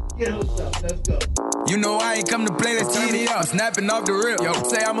 Get herself. Let's go. You know I ain't come to play, let's turn me up. Snapping off the rip. Yo,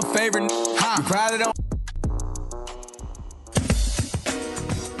 say I'm a favorite. You probably don't.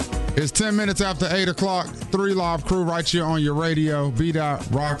 It's 10 minutes after 8 o'clock. 3 Live Crew right here on your radio. B Daht,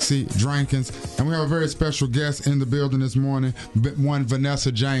 Roxie, Drankins. And we have a very special guest in the building this morning. One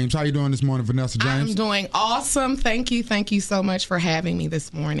Vanessa James. How you doing this morning, Vanessa James? I'm doing awesome. Thank you so much for having me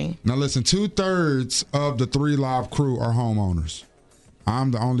this morning. Now listen, 2/3 of the 3 Live Crew are homeowners.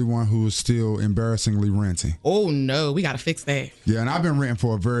 I'm the only one who is still embarrassingly renting. Oh no, we got to fix that. Yeah, and I've been renting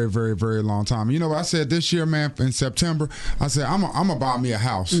for a very, very, very long time. You know what I said this year, man, in September? I said, I'm gonna buy me a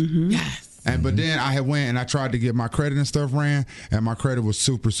house. Mm-hmm. Yes. But then I had went and I tried to get my credit and stuff ran, and my credit was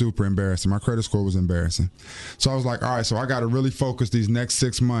super, super embarrassing. My credit score was embarrassing. So I was like, all right, so I got to really focus these next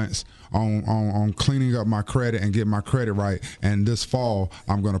 6 months on cleaning up my credit and get my credit right. And this fall,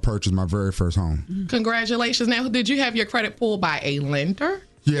 I'm going to purchase my very first home. Congratulations. Now, did you have your credit pulled by a lender?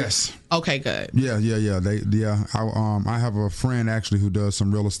 Yes. Okay, good. Yeah. I have a friend actually who does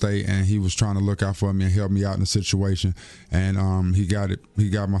some real estate, and he was trying to look out for me and help me out in the situation. And he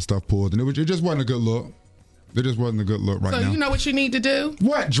got my stuff pulled, and it just wasn't a good look. It just wasn't a good look right now. So you know what you need to do?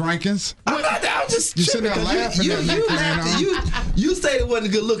 What, Drankins? I'm just you sitting there laughing at me. You said it wasn't a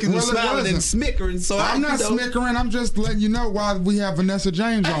good look, and you smiling and smickering. So I'm not smickering. I'm just letting you know why we have Vanessa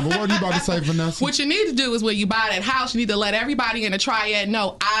James on. But what are you about to say, Vanessa? What you need to do is when you buy that house, you need to let everybody in the triad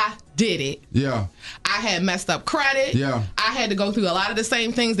know I did it. Yeah. I had messed up credit. Yeah. I had to go through a lot of the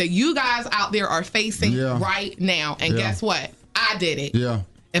same things that you guys out there are facing right now. And guess what? I did it. Yeah.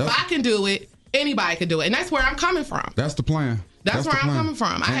 If I can do it, anybody can do it. And that's where I'm coming from. That's the plan. That's where I'm coming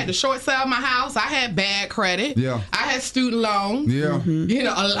from. I had to short sell my house. I had bad credit. Yeah. I had student loans. Yeah. You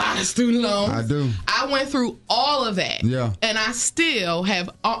know, a lot of student loans. I do. I went through all of that. Yeah. And I still have,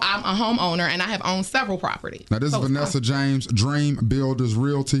 I'm a homeowner and I have owned several properties. Now, this is Vanessa James, Dream Builders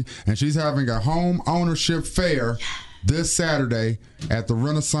Realty, and she's having a home ownership fair this Saturday at the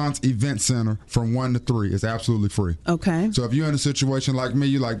Renaissance Event Center from 1 to 3. It's absolutely free. Okay. So if you're in a situation like me,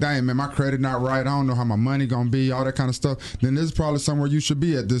 you're like, dang, man, my credit not right. I don't know how my money going to be, all that kind of stuff. Then this is probably somewhere you should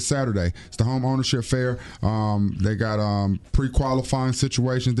be at this Saturday. It's the home ownership fair. They got pre-qualifying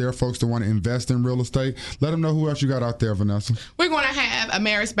situations there, folks that want to invest in real estate. Let them know who else you got out there, Vanessa. We're going to have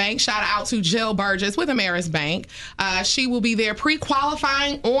Ameris Bank. Shout out to Jill Burgess with Ameris Bank. She will be there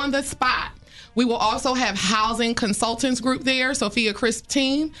pre-qualifying on the spot. We will also have Housing Consultants Group there, Sophia Crisp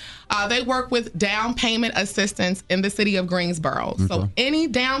team. They work with down payment assistance in the city of Greensboro. Okay. So any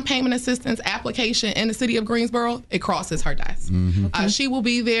down payment assistance application in the city of Greensboro, it crosses her desk. Mm-hmm. Okay. She will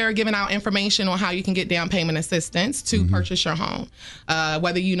be there giving out information on how you can get down payment assistance to purchase your home.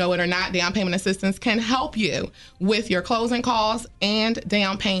 Whether you know it or not, down payment assistance can help you with your closing costs and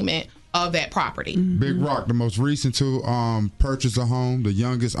down payment of that property. Big Rock, the most recent to purchase a home, the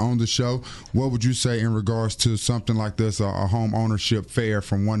youngest on the show. What would you say in regards to something like this, a home ownership fair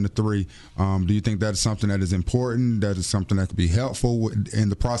from 1 to 3? Do you think that is something that is important, that is something that could be helpful in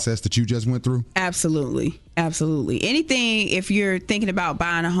the process that you just went through? Absolutely. Absolutely. Anything, if you're thinking about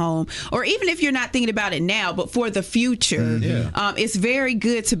buying a home, or even if you're not thinking about it now, but for the future, it's very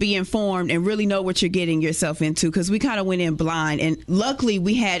good to be informed and really know what you're getting yourself into, because we kind of went in blind. And luckily,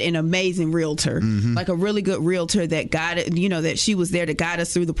 we had an amazing realtor, like a really good realtor that guided, that she was there to guide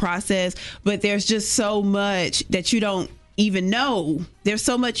us through the process. But there's just so much that you don't even know. There's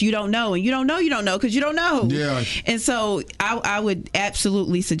so much you don't know, and you don't know because you don't know. Yeah. And so I would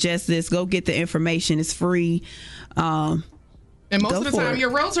absolutely suggest this. Go get the information. It's free. And most of the time,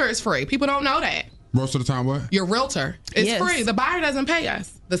 your realtor is free. People don't know that. Most of the time, what? Your realtor is free. The buyer doesn't pay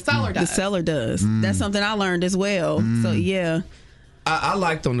us. The seller does. The seller does. That's something I learned as well. So yeah. I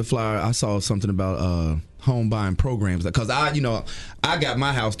liked on the flyer, I saw something about home buying programs, because I got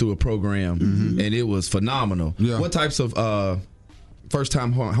my house through a program and it was phenomenal. Yeah. What types of first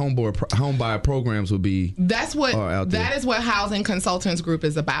time home buyer programs would be? That is what Housing Consultants Group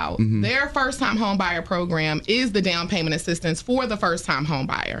is about. Their first time home buyer program is the down payment assistance for the first time home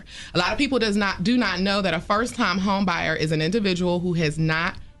buyer. A lot of people do not know that a first time home buyer is an individual who has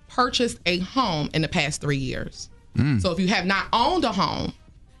not purchased a home in the past 3 years. So if you have not owned a home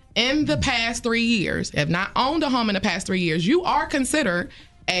in the past 3 years, you are considered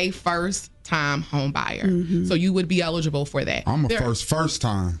a first-time home buyer. So you would be eligible for that. I'm a first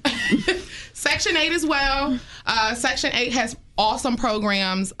time. Section 8 as well. Section 8 has awesome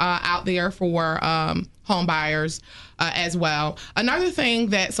programs out there for home buyers as well. Another thing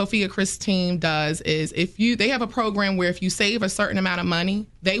that Sophia Chris' team does is they have a program where if you save a certain amount of money,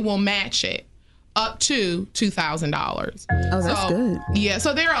 they will match it up to $2,000. Oh, that's good. Yeah,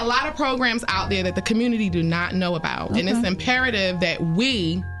 so there are a lot of programs out there that the community do not know about. And it's imperative that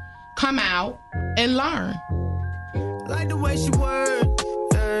we come out and learn. Like the way she worked.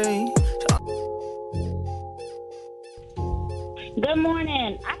 Good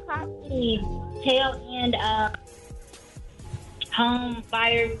morning. I caught the tail end of home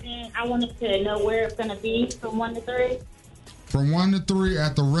buyers thing. I wanted to know where it's going to be from 1 to 3. From 1 to 3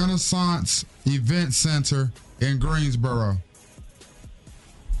 at the Renaissance Event Center in Greensboro.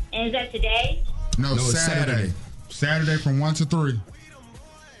 And is that today? No, Saturday. Saturday from 1 to 3.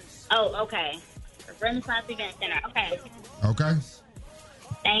 Oh, okay. Renaissance Event Center. Okay. Okay.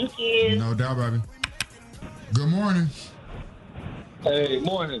 Thank you. No doubt, baby. Good morning. Hey,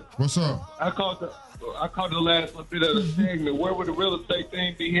 morning. What's up? I caught the last little bit of the segment. Where would the real estate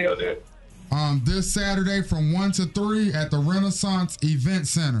thing be held at? This Saturday from 1 to 3 at the Renaissance Event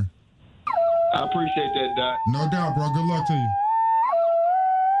Center. I appreciate that, Dot. No doubt, bro. Good luck to you.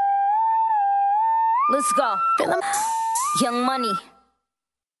 Let's go. Young Money.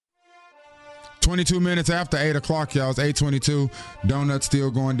 22 minutes after 8 o'clock, y'all. It's 8:22. Donuts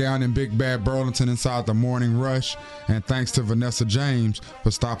still going down in Big Bad Burlington inside the Morning Rush. And thanks to Vanessa James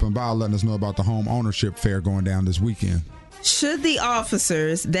for stopping by, letting us know about the home ownership fair going down this weekend. Should the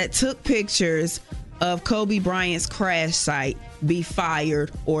officers that took pictures of Kobe Bryant's crash site be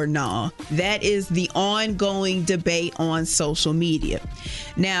fired or not? That is the ongoing debate on social media.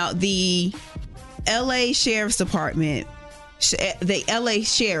 Now, the LA Sheriff's Department, the LA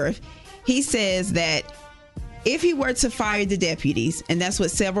Sheriff, he says that if he were to fire the deputies, and that's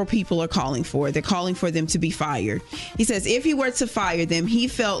what several people are calling for, they're calling for them to be fired. He says if he were to fire them, he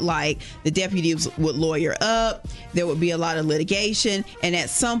felt like the deputies would lawyer up, there would be a lot of litigation, and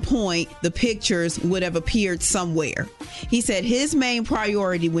at some point, the pictures would have appeared somewhere. He said his main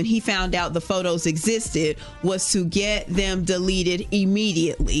priority when he found out the photos existed was to get them deleted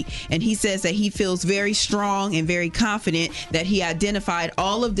immediately. And he says that he feels very strong and very confident that he identified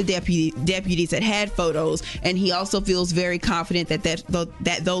all of the deputies that had photos, and he also feels very confident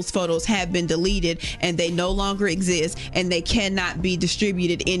that those photos have been deleted and they no longer exist and they cannot be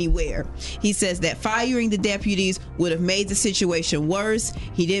distributed anywhere. He says that firing the deputies would have made the situation worse.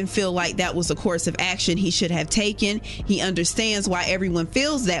 He didn't feel like that was a course of action he should have taken. He understands why everyone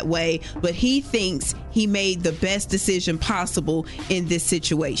feels that way, but he thinks he made the best decision possible in this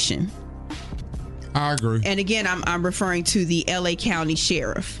situation. I agree. And again, I'm referring to the LA County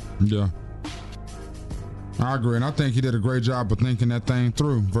Sheriff. Yeah. I agree, and I think he did a great job of thinking that thing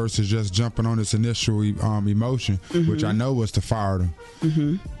through versus just jumping on this initial emotion, which I know was to fire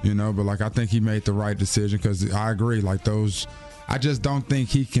them. You know, but like I think he made the right decision because I agree. Like those, I just don't think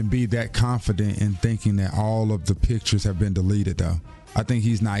he can be that confident in thinking that all of the pictures have been deleted, though. I think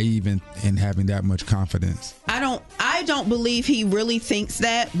he's naive in having that much confidence. I don't believe he really thinks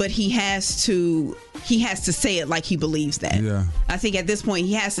that, but he has to say it like he believes that. Yeah. I think at this point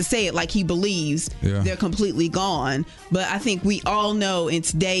he has to say it like he believes they're completely gone. But I think we all know in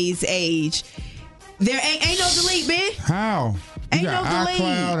today's age, there ain't no delete, man. How? Ain't You got no delete.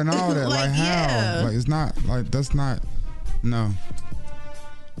 iCloud and all that. Like, how? yeah. Like, it's not, like, that's not, no.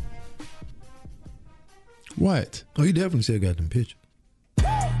 What? Oh, you definitely still got them pictures.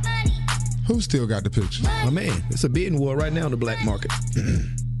 Who still got the pictures? My man, it's a bidding war right now in the black market.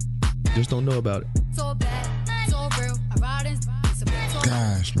 Just don't know about it.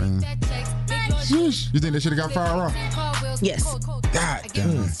 Gosh, man. Sheesh. You think they should have got fired off? Yes. God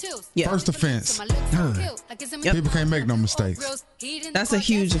damn. Yep. First offense. Yep. People can't make no mistakes. That's a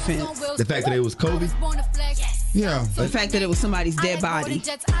huge offense. The fact that it was Kobe. Yeah. The fact that it was somebody's dead body.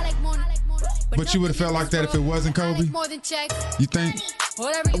 But you would have felt like that if it wasn't Kobe? You think?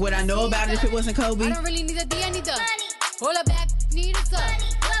 Would I know about it if it wasn't Kobe? I don't really need a D, I need the hold it back, need a tuck.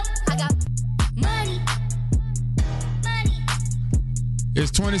 I got money.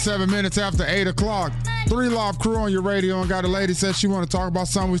 It's 27 minutes after 8 o'clock. 3 Live Crew on your radio, and got a lady said she want to talk about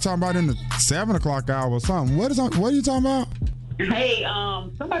something we talking about in the 7 o'clock hour or something. What are you talking about? Hey,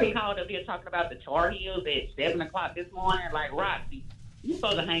 somebody called up here talking about the Tar Heels at 7 o'clock this morning. Like, Roxie, you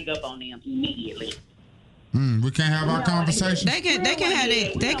supposed to hang up on them immediately. We can't have our conversation. They can have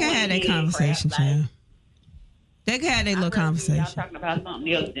that conversation, child. They can have their little conversation. Y'all talking about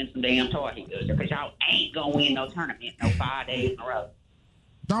something else than some damn Tar Heels because y'all ain't gonna win no tournament no 5 days in a row.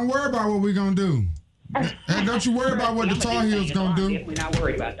 Don't worry about what we're gonna do. And don't you worry about what the Tar Heels gonna do. We're not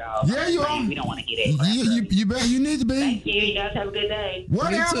worried about y'all. Yeah, you are. We don't want to get that. You bet. You need to be. Thank you. You guys have a good day.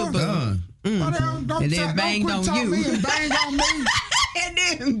 Whatever. Whatever. Don't And then banged on you. Me and bang on me. And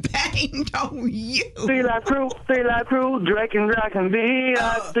then banged on you. 3 Live Crew, Drake and Drankins, B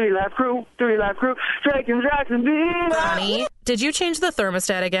Daht. 3 Live Crew, Drake and Drankins, B Daht. Honey, did you change the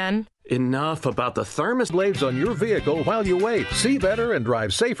thermostat again? Enough about the thermos blades on your vehicle while you wait. See better and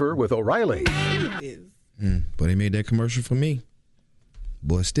drive safer with O'Reilly. But they made that commercial for me.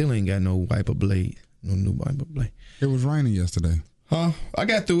 Boy, still ain't got no wiper blade. No new wiper blade. It was raining yesterday. Huh? I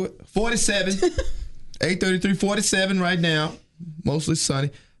got through it. 47. 8:33, 47 right now. Mostly sunny.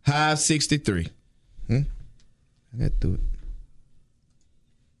 High 63. I got through it.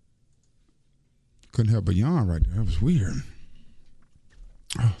 Couldn't help but yawn right there. That was weird.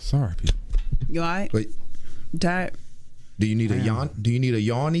 Oh, sorry, people. You all right? Wait. Tired? Do you need a yawn? Do you need a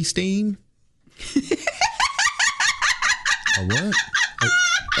yawny steam? A what?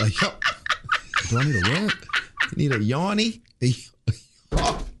 Do I need a what? You need a yawny?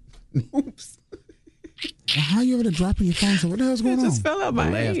 Oops. How you over there dropping your phone? So what the hell's going on? It just fell out my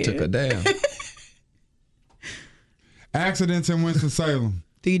head. Laugh took her down. Accidents in Winston-Salem.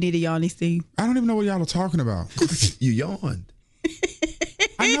 Do you need a yawny steam? I don't even know what y'all are talking about. You yawned.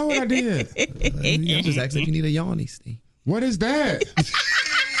 I know what I did. I'm just asking if you need a yawny steam. What is that?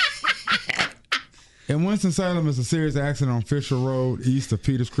 In Winston-Salem, it's a serious accident on Fisher Road, east of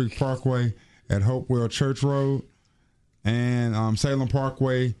Peters Creek Parkway at Hopewell Church Road, and Salem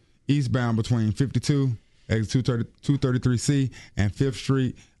Parkway, eastbound between 52, exit 233C, and 5th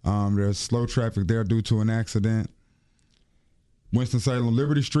Street. There's slow traffic there due to an accident. Winston-Salem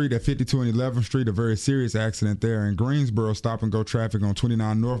Liberty Street at 52 and 11th Street, a very serious accident there. In Greensboro, stop-and-go traffic on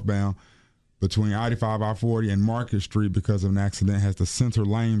 29 northbound between I-85, I-40, and Market Street because of an accident has the center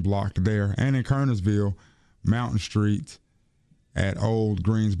lane blocked there. And in Kernersville, Mountain Street at Old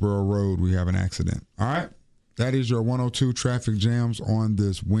Greensboro Road, we have an accident. All right? That is your 102 traffic jams on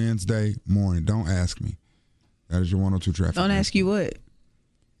this Wednesday morning. Don't ask me. That is your 102 traffic Don't ask you what?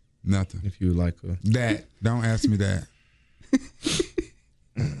 Nothing. If you like that. Don't ask me that.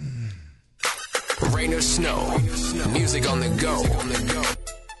 Rain or snow, music on the go.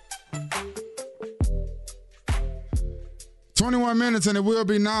 21 minutes and it will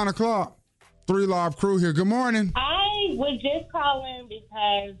be 9 o'clock. 3 Live Crew here. Good morning. I was just calling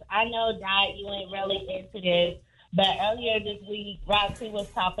because I know that you ain't really into this, but earlier this week, Roxie was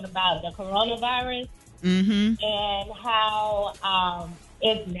talking about the coronavirus and how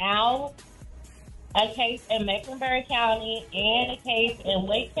it's now a case in Mecklenburg County and a case in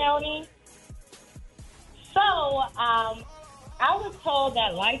Wake County. So, I was told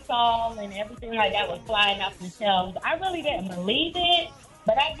that Lysol and everything like that was flying off the shelves. I really didn't believe it,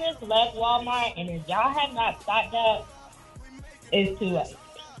 but I just left Walmart, and if y'all have not stocked up, it's too late.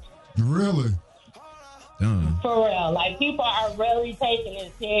 Really? For real. Like, people are really taking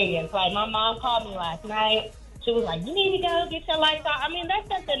it serious. Like, my mom called me last night. She was like, you need to go get your Lysol. I mean, that's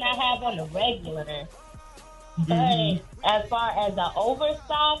something I have on the regular. But as far as the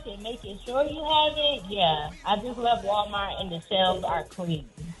overstock and making sure you have it, yeah. I just left Walmart and the shelves are clean.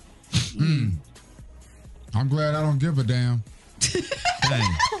 I'm glad I don't give a damn.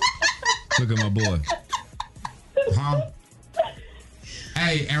 Dang. Look at my boy. Huh?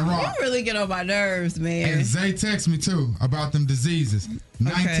 Hey, and Rock. You really get on my nerves, man. And Zay texted me too about them diseases.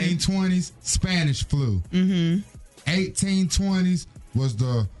 1920s Spanish flu. 1820s was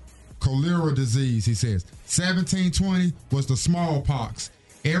the cholera disease, he says. 1720 was the smallpox.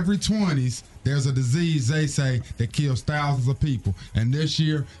 Every 20s, there's a disease, they say, that kills thousands of people. And this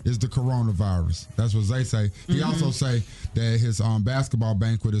year is the coronavirus. That's what they say. He also say that his basketball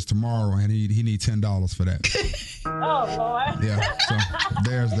banquet is tomorrow, and he needs $10 for that. Oh, Lord. Yeah, so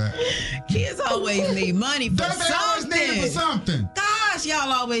there's that. Kids always need money for Don't they always something. need it for something? Gosh,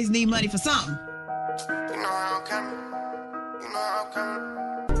 y'all always need money for something. You know how I'm coming. You know how I'm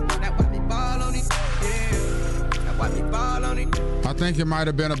coming. That why me ball on it. Yeah. That why me ball on it. I think it might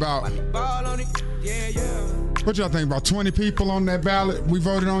have been about, Ball on it. Yeah, yeah. what y'all think, about 20 people on that ballot we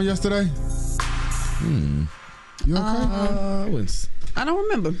voted on yesterday? You okay? I don't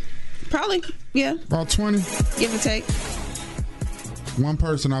remember. Probably, yeah. About 20? Give or take. One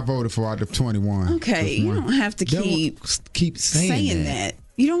person I voted for out of 21. Okay, Just you one. don't have to keep saying that.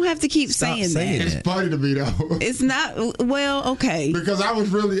 You don't have to keep saying that. It's funny to me, though. It's not, well, okay. Because I was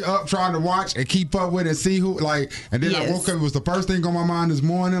really up trying to watch and keep up with it and see who, like, and then I Yes. woke up, it was the first thing on my mind this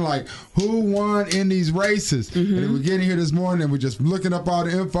morning, like, who won in these races? And then we getting here this morning and we're just looking up all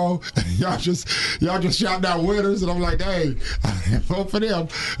the info. y'all just shouting out winners, and I'm like, hey, I vote for them.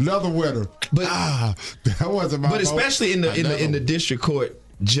 Another winner. But that wasn't my vote. especially in the district court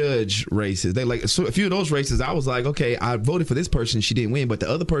judge races, they like, so a few of those races I was like, okay, I voted for this person, she didn't win, but the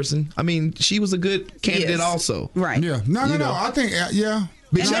other person, I mean, she was a good candidate also. Right. Yeah. No, I think, yeah.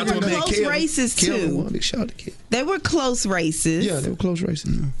 Big And shout they out were to close races, too. Big shout out to Kid. They were close races. Yeah, they were close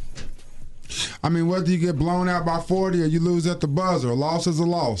races. I mean, whether you get blown out by 40 or you lose at the buzzer, a loss is a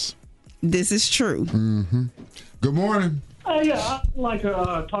loss. This is true. Good morning. Yeah, I'd like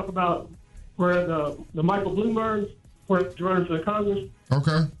to talk about where the Michael Bloomberg was running for the Congress.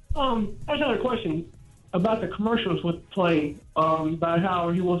 Okay. I just had a question about the commercials with Play, about how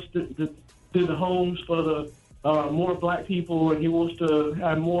he wants to do the homes for the more black people, and he wants to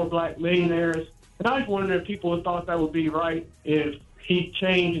have more black millionaires. And I was wondering if people thought that would be right if he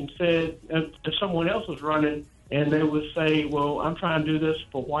changed and said if someone else was running, and they would say, well, I'm trying to do this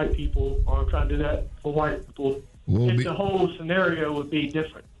for white people, or I'm trying to do that for white people. If the whole scenario would be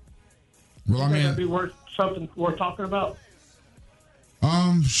different. Well, I mean, that'd be something worth talking about.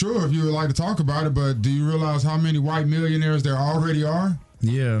 Sure, if you would like to talk about it, but do you realize how many white millionaires there already are?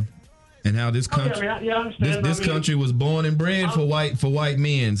 Yeah. And how this country, I understand. this country was born and bred for white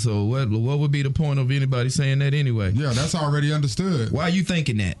men. So what would be the point of anybody saying that anyway? Yeah, that's already understood. Why are you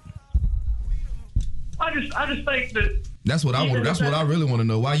thinking that? I just think that That's what I want. That's what I really want to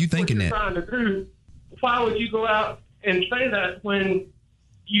know. Why are you thinking what you're that? trying to do. Why would you go out and say that when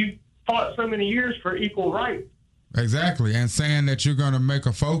you fought so many years for equal rights? Exactly, and saying that you're going to make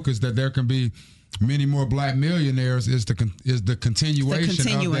a focus that there can be many more black millionaires is the continuation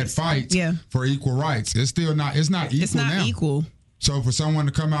of that fight for equal rights. It's still not. It's not equal. It's not now. equal. So for someone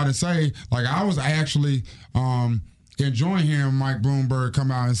to come out and say, like, I was actually enjoying hearing Mike Bloomberg come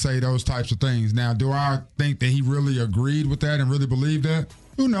out and say those types of things. Now, do I think that he really agreed with that and really believed that?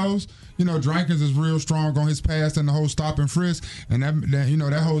 Who knows? You know, Drankins is real strong on his past and the whole stop and frisk, and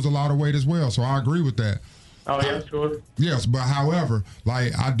that holds a lot of weight as well. So I agree with that. Oh, yeah, sure. Yes, but however,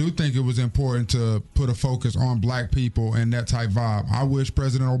 like, I do think it was important to put a focus on black people and that type vibe. I wish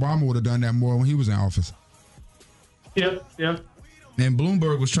President Obama would have done that more when he was in office. Yeah. And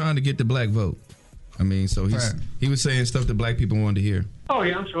Bloomberg was trying to get the black vote. I mean, so he was saying stuff that black people wanted to hear. Oh,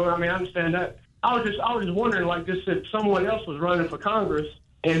 yeah, I'm sure. I mean, I understand that. I was just wondering, like, just if someone else was running for Congress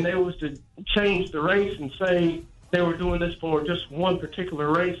and they was to change the race and say they were doing this for just one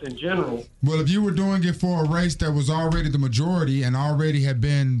particular race in general. Well, if you were doing it for a race that was already the majority and already had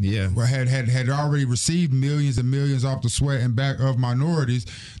been, had already received millions and millions off the sweat and back of minorities,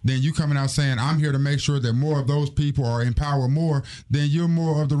 then you coming out saying, I'm here to make sure that more of those people are in power more, then you're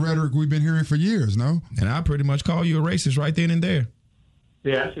more of the rhetoric we've been hearing for years, no? And I pretty much call you a racist right then and there.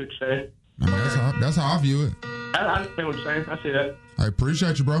 Yeah, I see what you're saying. I mean, that's how I view it. I understand what you're saying. I see that. I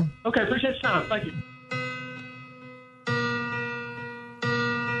appreciate you, bro. Okay, appreciate your time. Thank you.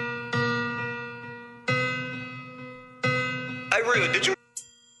 Hey, real, did you?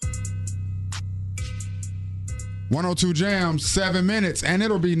 102 Jams, 7 minutes, and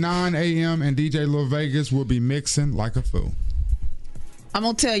it'll be 9 a.m. and DJ Lil Vegas will be mixing like a fool. I'm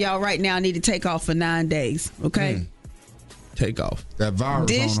going to tell y'all right now I need to take off for 9 days, okay? Take off. That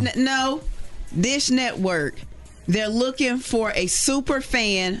virus Dish Network. They're looking for a super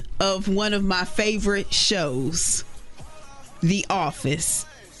fan of one of my favorite shows, The Office.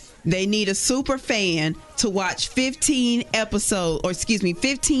 They need a super fan to watch 15 hours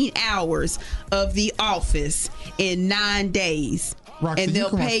of The Office in 9 days. Roxy, and they'll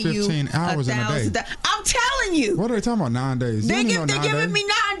pay you 15 hours in a day. I'm telling you. What are they talking about? 9 days? They're giving me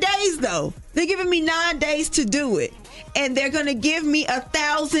 9 days, though. They're giving me 9 days to do it. And they're going to give me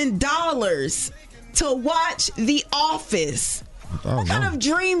 $1,000 to watch The Office. What kind of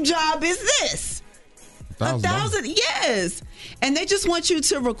dream job is this? $1,000? Yes. And they just want you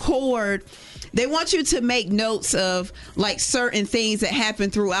to record. They want you to make notes of like certain things that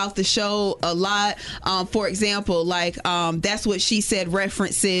happen throughout the show a lot. For example, like That's What She Said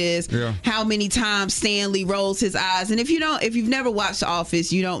references how many times Stanley rolls his eyes. And if you've never watched The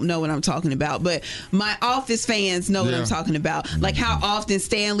Office, you don't know what I'm talking about. But my Office fans know what I'm talking about. Like how often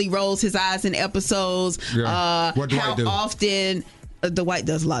Stanley rolls his eyes in episodes. What Dwight do? Often. Dwight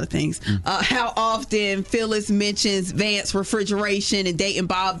does a lot of things. How often Phyllis mentions Vance refrigeration and dating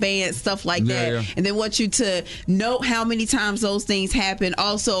Bob Vance, stuff like that. Yeah. And they want you to note how many times those things happen.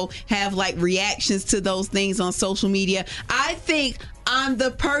 Also have like reactions to those things on social media. I think I'm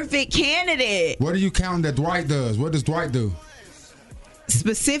the perfect candidate. What are you counting that Dwight does? What does Dwight do?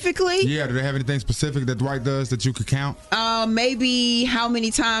 Specifically? Yeah, do they have anything specific that Dwight does that you could count? Maybe how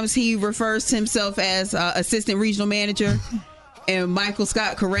many times he refers to himself as assistant regional manager. And Michael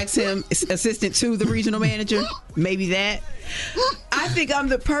Scott corrects him, assistant to the regional manager. Maybe that. I think I'm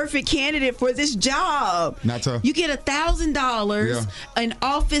the perfect candidate for this job. Not tough. You get $1,000, an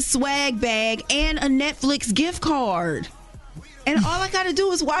Office swag bag, and a Netflix gift card. And all I got to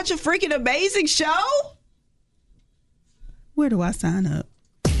do is watch a freaking amazing show? Where do I sign up?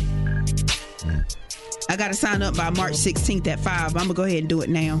 I got to sign up by March 16th at 5. I'm going to go ahead and do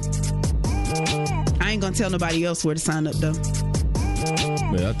it now. I ain't going to tell nobody else where to sign up, though.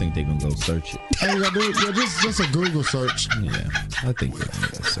 Well, I think they're going to go search it. Hey, you gotta do it. Yeah, just a Google search. Yeah, I think they're going to go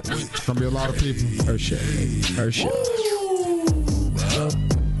search it. It's going to be a lot of people. Her show.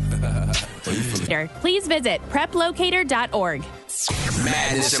 Please visit preplocator.org.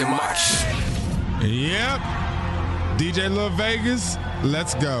 Madness in March. Yep. DJ Lil Vegas,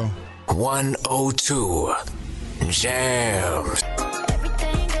 let's go. 102 Jams.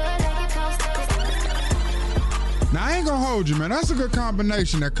 Now, I ain't gonna hold you, man. That's a good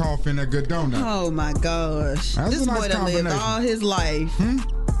combination, that coffee and that good donut. Oh, my gosh. That's this a nice boy done lived all his life. I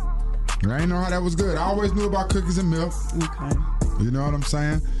ain't know how that was good. I always knew about cookies and milk. Okay. You know what I'm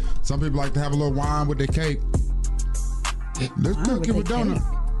saying? Some people like to have a little wine with their cake. This cookie with donut.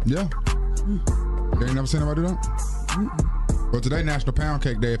 Yeah. You ain't never seen anybody do that? Well, today National Pound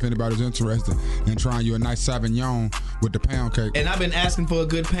Cake Day, if anybody's interested in trying you a nice Sauvignon with the pound cake. And I've been asking for a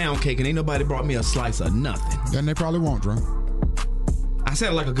good pound cake, and ain't nobody brought me a slice of nothing. And they probably won't, Drum. I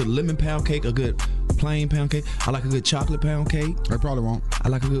said I like a good lemon pound cake, a good plain pound cake. I like a good chocolate pound cake. They probably won't. I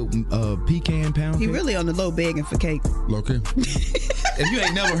like a good pecan pound cake. He really on the low begging for cake. Low key. If you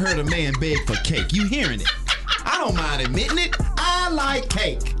ain't never heard a man beg for cake, you hearing it. I don't mind admitting it. I like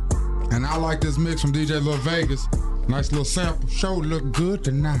cake. And I like this mix from DJ Lil Vegas. Nice little sample. Show look good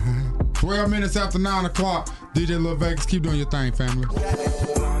tonight. 12 minutes after 9 o'clock. DJ Lil Vegas, keep doing your thing, family.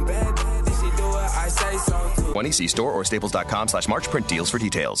 20 store or staples.com/March print deals for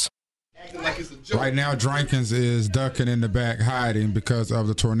details. Right now, Drankins is ducking in the back, hiding because of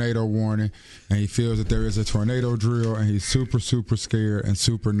the tornado warning, and he feels that there is a tornado drill, and he's super, super scared and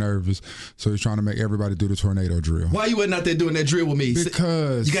super nervous. So he's trying to make everybody do the tornado drill. Why you wasn't out there doing that drill with me?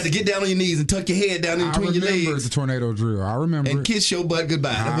 Because you got to get down on your knees and tuck your head down in between your legs. I remember the tornado drill. I remember and kiss your butt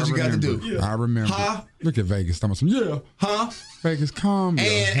goodbye. That's what you got to do. Yeah. I remember. Huh? Look at Vegas. Yeah. Huh? Vegas, calm down.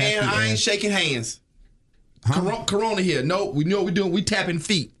 And I ain't shaking hands. Huh? Corona here. No, we know what we're doing. We tapping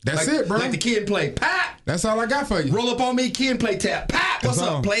feet. That's like, it, bro. Like the kid play. Pop. That's all I got for you. Roll up on me, kid play tap. Pop. What's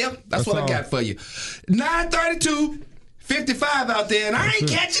up, player? That's what I got for you. 9:32, 55 out there, and I ain't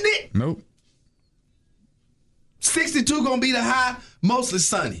catching it. Nope. 62 gonna be the high, mostly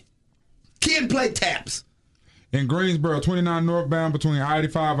sunny. Kid play taps. In Greensboro, 29 northbound between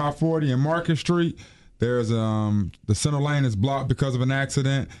I-85, I-40, and Market Street, there's the center lane is blocked because of an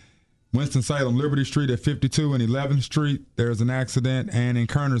accident. Winston-Salem, Liberty Street at 52 and 11th Street, there's an accident. And in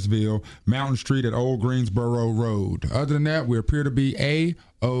Kernersville, Mountain Street at Old Greensboro Road. Other than that, we appear to be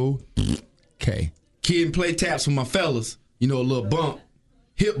A-OK. Kid and play taps for my fellas. You know, a little bump.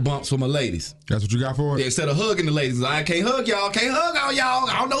 Hip bumps for my ladies. That's what you got for it? Yeah, instead of hugging the ladies. I can't hug y'all. Can't hug all y'all.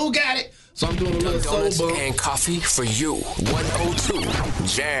 I don't know who got it. So I'm doing a little soul Donuts bump. and coffee for you. 102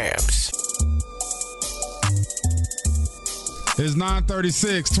 Jams. It's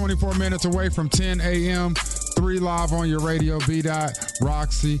 9:36, 24 minutes away from 10 a.m. 3 live on your radio. B Daht,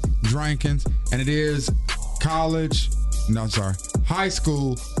 Roxie, Drankins, and it is high high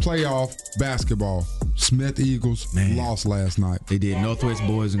school playoff basketball. Smith Eagles lost last night. They did. Northwest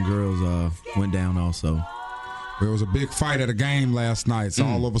boys and girls went down also. There was a big fight at a game last night. It's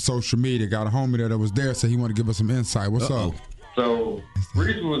all over social media. Got a homie there that was there, so he wanted to give us some insight. What's up? So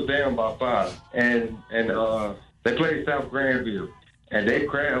Reese was down by 5, and they played South Grandville, and their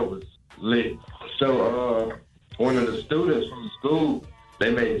crowd was lit. So one of the students from the school,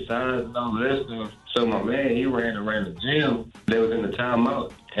 they made signs and all that stuff. So my man, he ran around the gym. They was in the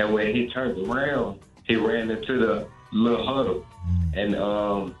timeout, and when he turned around, he ran into the little huddle, and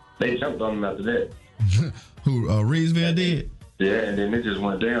they jumped on him after that. Who, Reesville did? Yeah, and then it just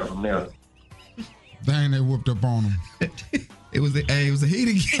went down from there. Dang, they whooped up on him. It was a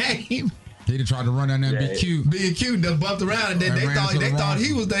heated game. He done tried to run down there and be cute. Being cute and then bumped around, and then they thought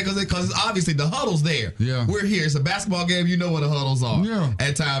he was there because obviously the huddle's there. Yeah. We're here. It's a basketball game. You know where the huddles are. Yeah.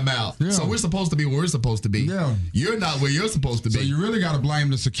 At timeout. Yeah. So we're supposed to be where we're supposed to be. Yeah. You're not where you're supposed to be. So you really got to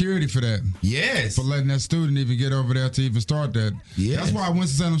blame the security for that. Yes. For letting that student even get over there to even start that. Yes. That's why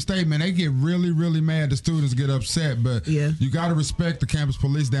Winston-Salem State, man, they get really, really mad. The students get upset, but you got to respect the campus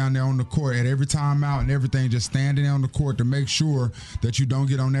police down there on the court at every timeout and everything, just standing there on the court to make sure that you don't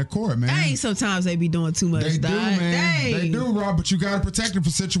get on that court, man. Hey, sometimes they be doing too much. They do, man. They do, Rob, but you got to protect them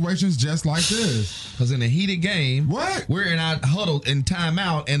for situations just like this. Because in a heated game, we're in our huddle in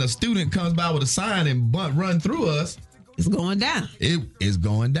timeout, and a student comes by with a sign and run through us. It's going down. It is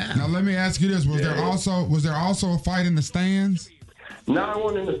going down. Now let me ask you this: was there also a fight in the stands? No, I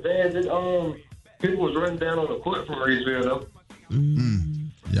wasn't in the stands. People was running down on the court from Reesville, though.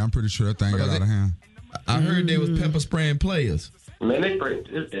 Yeah, I'm pretty sure that thing got out of hand. I heard they was pepper spraying players. Man, they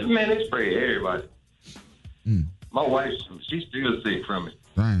spray everybody. My wife, she's still sick from it.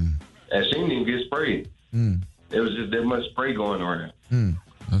 Dang. And she didn't even get sprayed. There was just that much spray going around.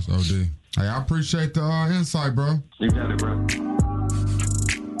 That's OD. Hey, I appreciate the insight, bro. You got it, bro.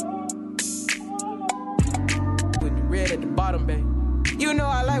 When you red at the bottom, babe. You know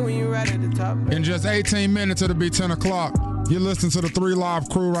I like when you red at the top, babe. In just 18 minutes, it'll be 10 o'clock. You're listening to the 3 Live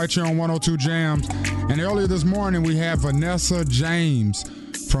crew right here on 102 Jams. And earlier this morning, we had Vanessa James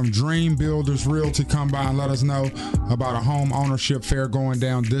from Dream Builders Realty come by and let us know about a home ownership fair going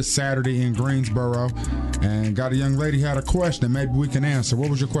down this Saturday in Greensboro. And got a young lady had a question. Maybe we can answer. What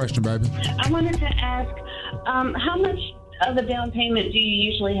was your question, baby? I wanted to ask, how much of a down payment do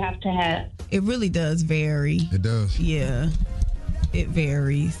you usually have to have? It really does vary. It does. Yeah, it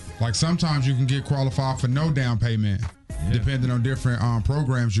varies. Like sometimes you can get qualified for no down payment. Depending on different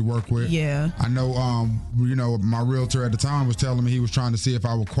programs you work with. Yeah. I know, my realtor at the time was telling me he was trying to see if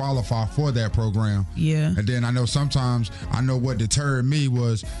I would qualify for that program. Yeah. And then I know sometimes, what deterred me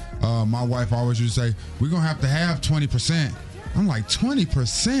was my wife always used to say, we're going to have 20%. I'm like,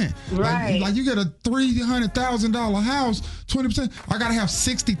 20%? Right. Like you get a $300,000 house, 20%. I got to have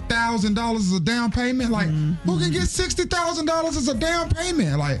 $60,000 as a down payment. Like, who can get $60,000 as a down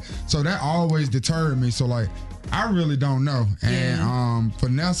payment? Like, so that always deterred me. So, like, I really don't know. And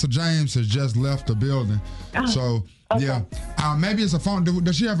Vanessa James has just left the building. So, maybe it's a phone.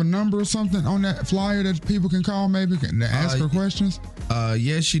 Does she have a number or something on that flyer that people can call maybe to ask her questions?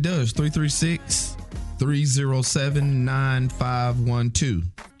 Yes, she does. 336-307-9512.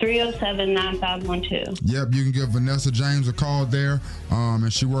 307-9512. Yep, you can give Vanessa James a call there,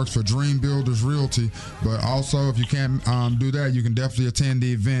 and she works for Dream Builders Realty. But also, if you can't do that, you can definitely attend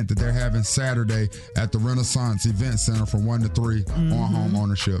the event that they're having Saturday at the Renaissance Event Center from 1 to 3 on home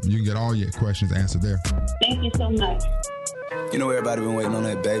ownership. You can get all your questions answered there. Thank you so much. You know everybody been waiting on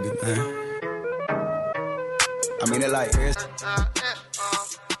that baby, man. I mean, it like this.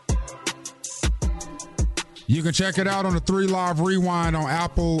 You can check it out on the 3 Live Rewind on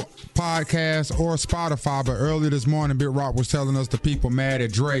Apple Podcasts or Spotify. But earlier this morning, Big Rock was telling us the people mad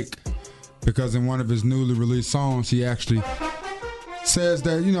at Drake because in one of his newly released songs, he actually says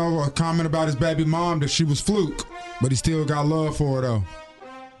that, a comment about his baby mom that she was fluke, but he still got love for her, though.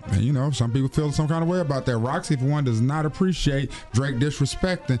 And, some people feel some kind of way about that. Roxie, for one, does not appreciate Drake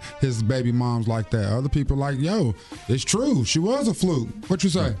disrespecting his baby moms like that. Other people like, yo, it's true. She was a fluke. What you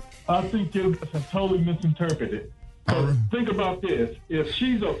say? I think you have totally misinterpreted. Think about this. If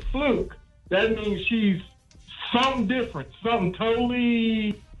she's a fluke, that means she's something different, something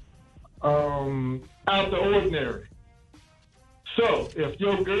totally out the ordinary. So if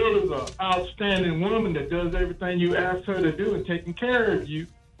your girl is an outstanding woman that does everything you ask her to do and taking care of you,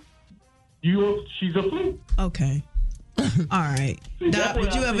 she's a fluke. Okay. All right. Dot,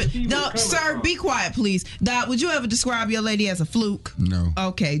 would you ever? No, sir, be quiet, please. Dot, would you ever describe your lady as a fluke? No.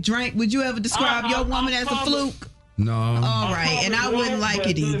 Okay. Drank, would you ever describe your woman as a fluke? No. All right, and I wouldn't like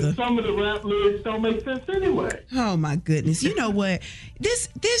it either. Some of the rap lyrics don't make sense anyway. Oh my goodness! You know what?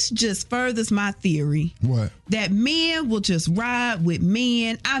 This just furthers my theory. What? That men will just ride with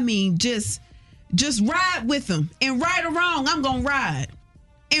men. I mean, just ride with them. And right or wrong, I'm gonna ride.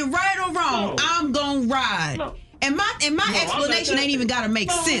 And right or wrong, I'm gonna ride. No. And my explanation ain't even gotta make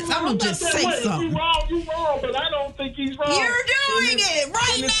sense. I'm gonna just say something. You wrong, but I don't think he's wrong. You're doing it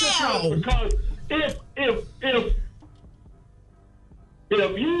right now. Because if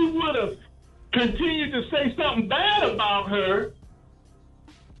you would have continued to say something bad about her,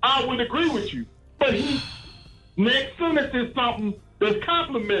 I would agree with you. But next sentence is something that's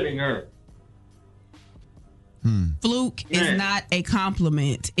complimenting her. Fluke is not a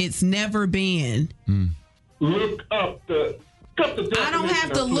compliment. It's never been. Look up the I don't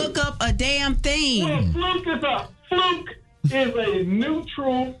have to look up a damn thing. Well, fluke is a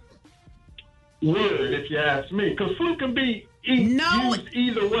neutral word, if you ask me, because fluke can be used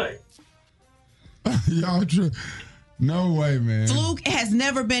either way. Y'all true. No way, man. Fluke has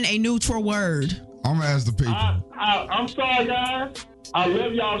never been a neutral word. I'm gonna ask the people. I'm sorry, guys. I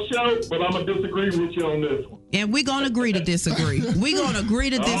love y'all show, but I'm gonna disagree with you on this one. And we're gonna agree to disagree. We're gonna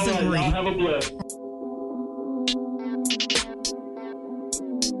agree to disagree. All right, y'all have a blessed.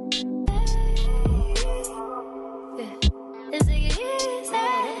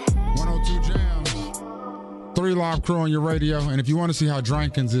 102 Jams. 3 Live Crew on your radio. And if you want to see how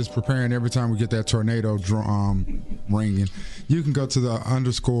Drankins is preparing every time we get that tornado ringing, you can go to the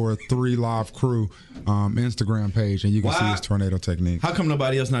 _3 Live Crew Instagram page and you can see his tornado technique. How come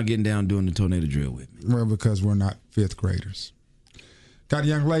nobody else not getting down doing the tornado drill with me? Well, because we're not 5th graders. Got a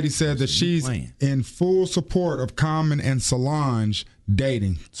young lady said that she's in full support of Common and Solange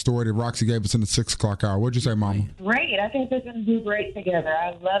dating. Story that Roxie gave us in the 6 o'clock hour. What'd you say, Mama? Great. I think they're going to do great together.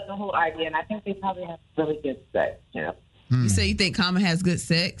 I love the whole idea, and I think they probably have really good sex. Yeah. You say you think Common has good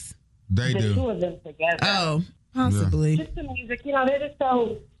sex? They do. The two of them together. Oh, possibly. Just the music. They're just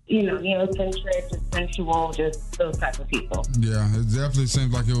so, centric, just sensual, just those type of people. Yeah, it definitely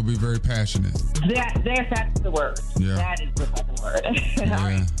seems like it would be very passionate. That's the word. Yeah. That is the fucking word. Yeah. All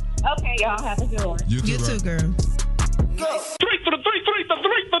right. Okay, y'all have a good one. You too, girl. Go. 3 for the 3, 3, the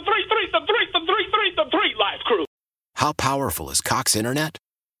 3, the 3, 3, the 3, the 3, 3, the 3 Live Crew. How powerful is Cox Internet?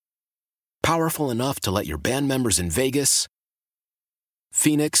 Powerful enough to let your band members in Vegas,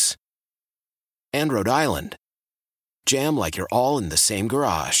 Phoenix, and Rhode Island jam like you're all in the same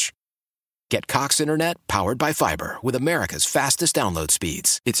garage. Get Cox Internet powered by fiber with America's fastest download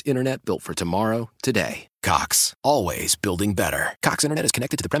speeds. It's internet built for tomorrow, today. Cox, always building better. Cox Internet is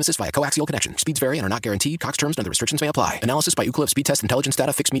connected to the premises via coaxial connection. Speeds vary and are not guaranteed. Cox terms and other restrictions may apply. Analysis by Ookla Speed Test Intelligence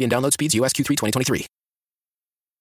Data. Fixed median download speeds. US Q3 2023.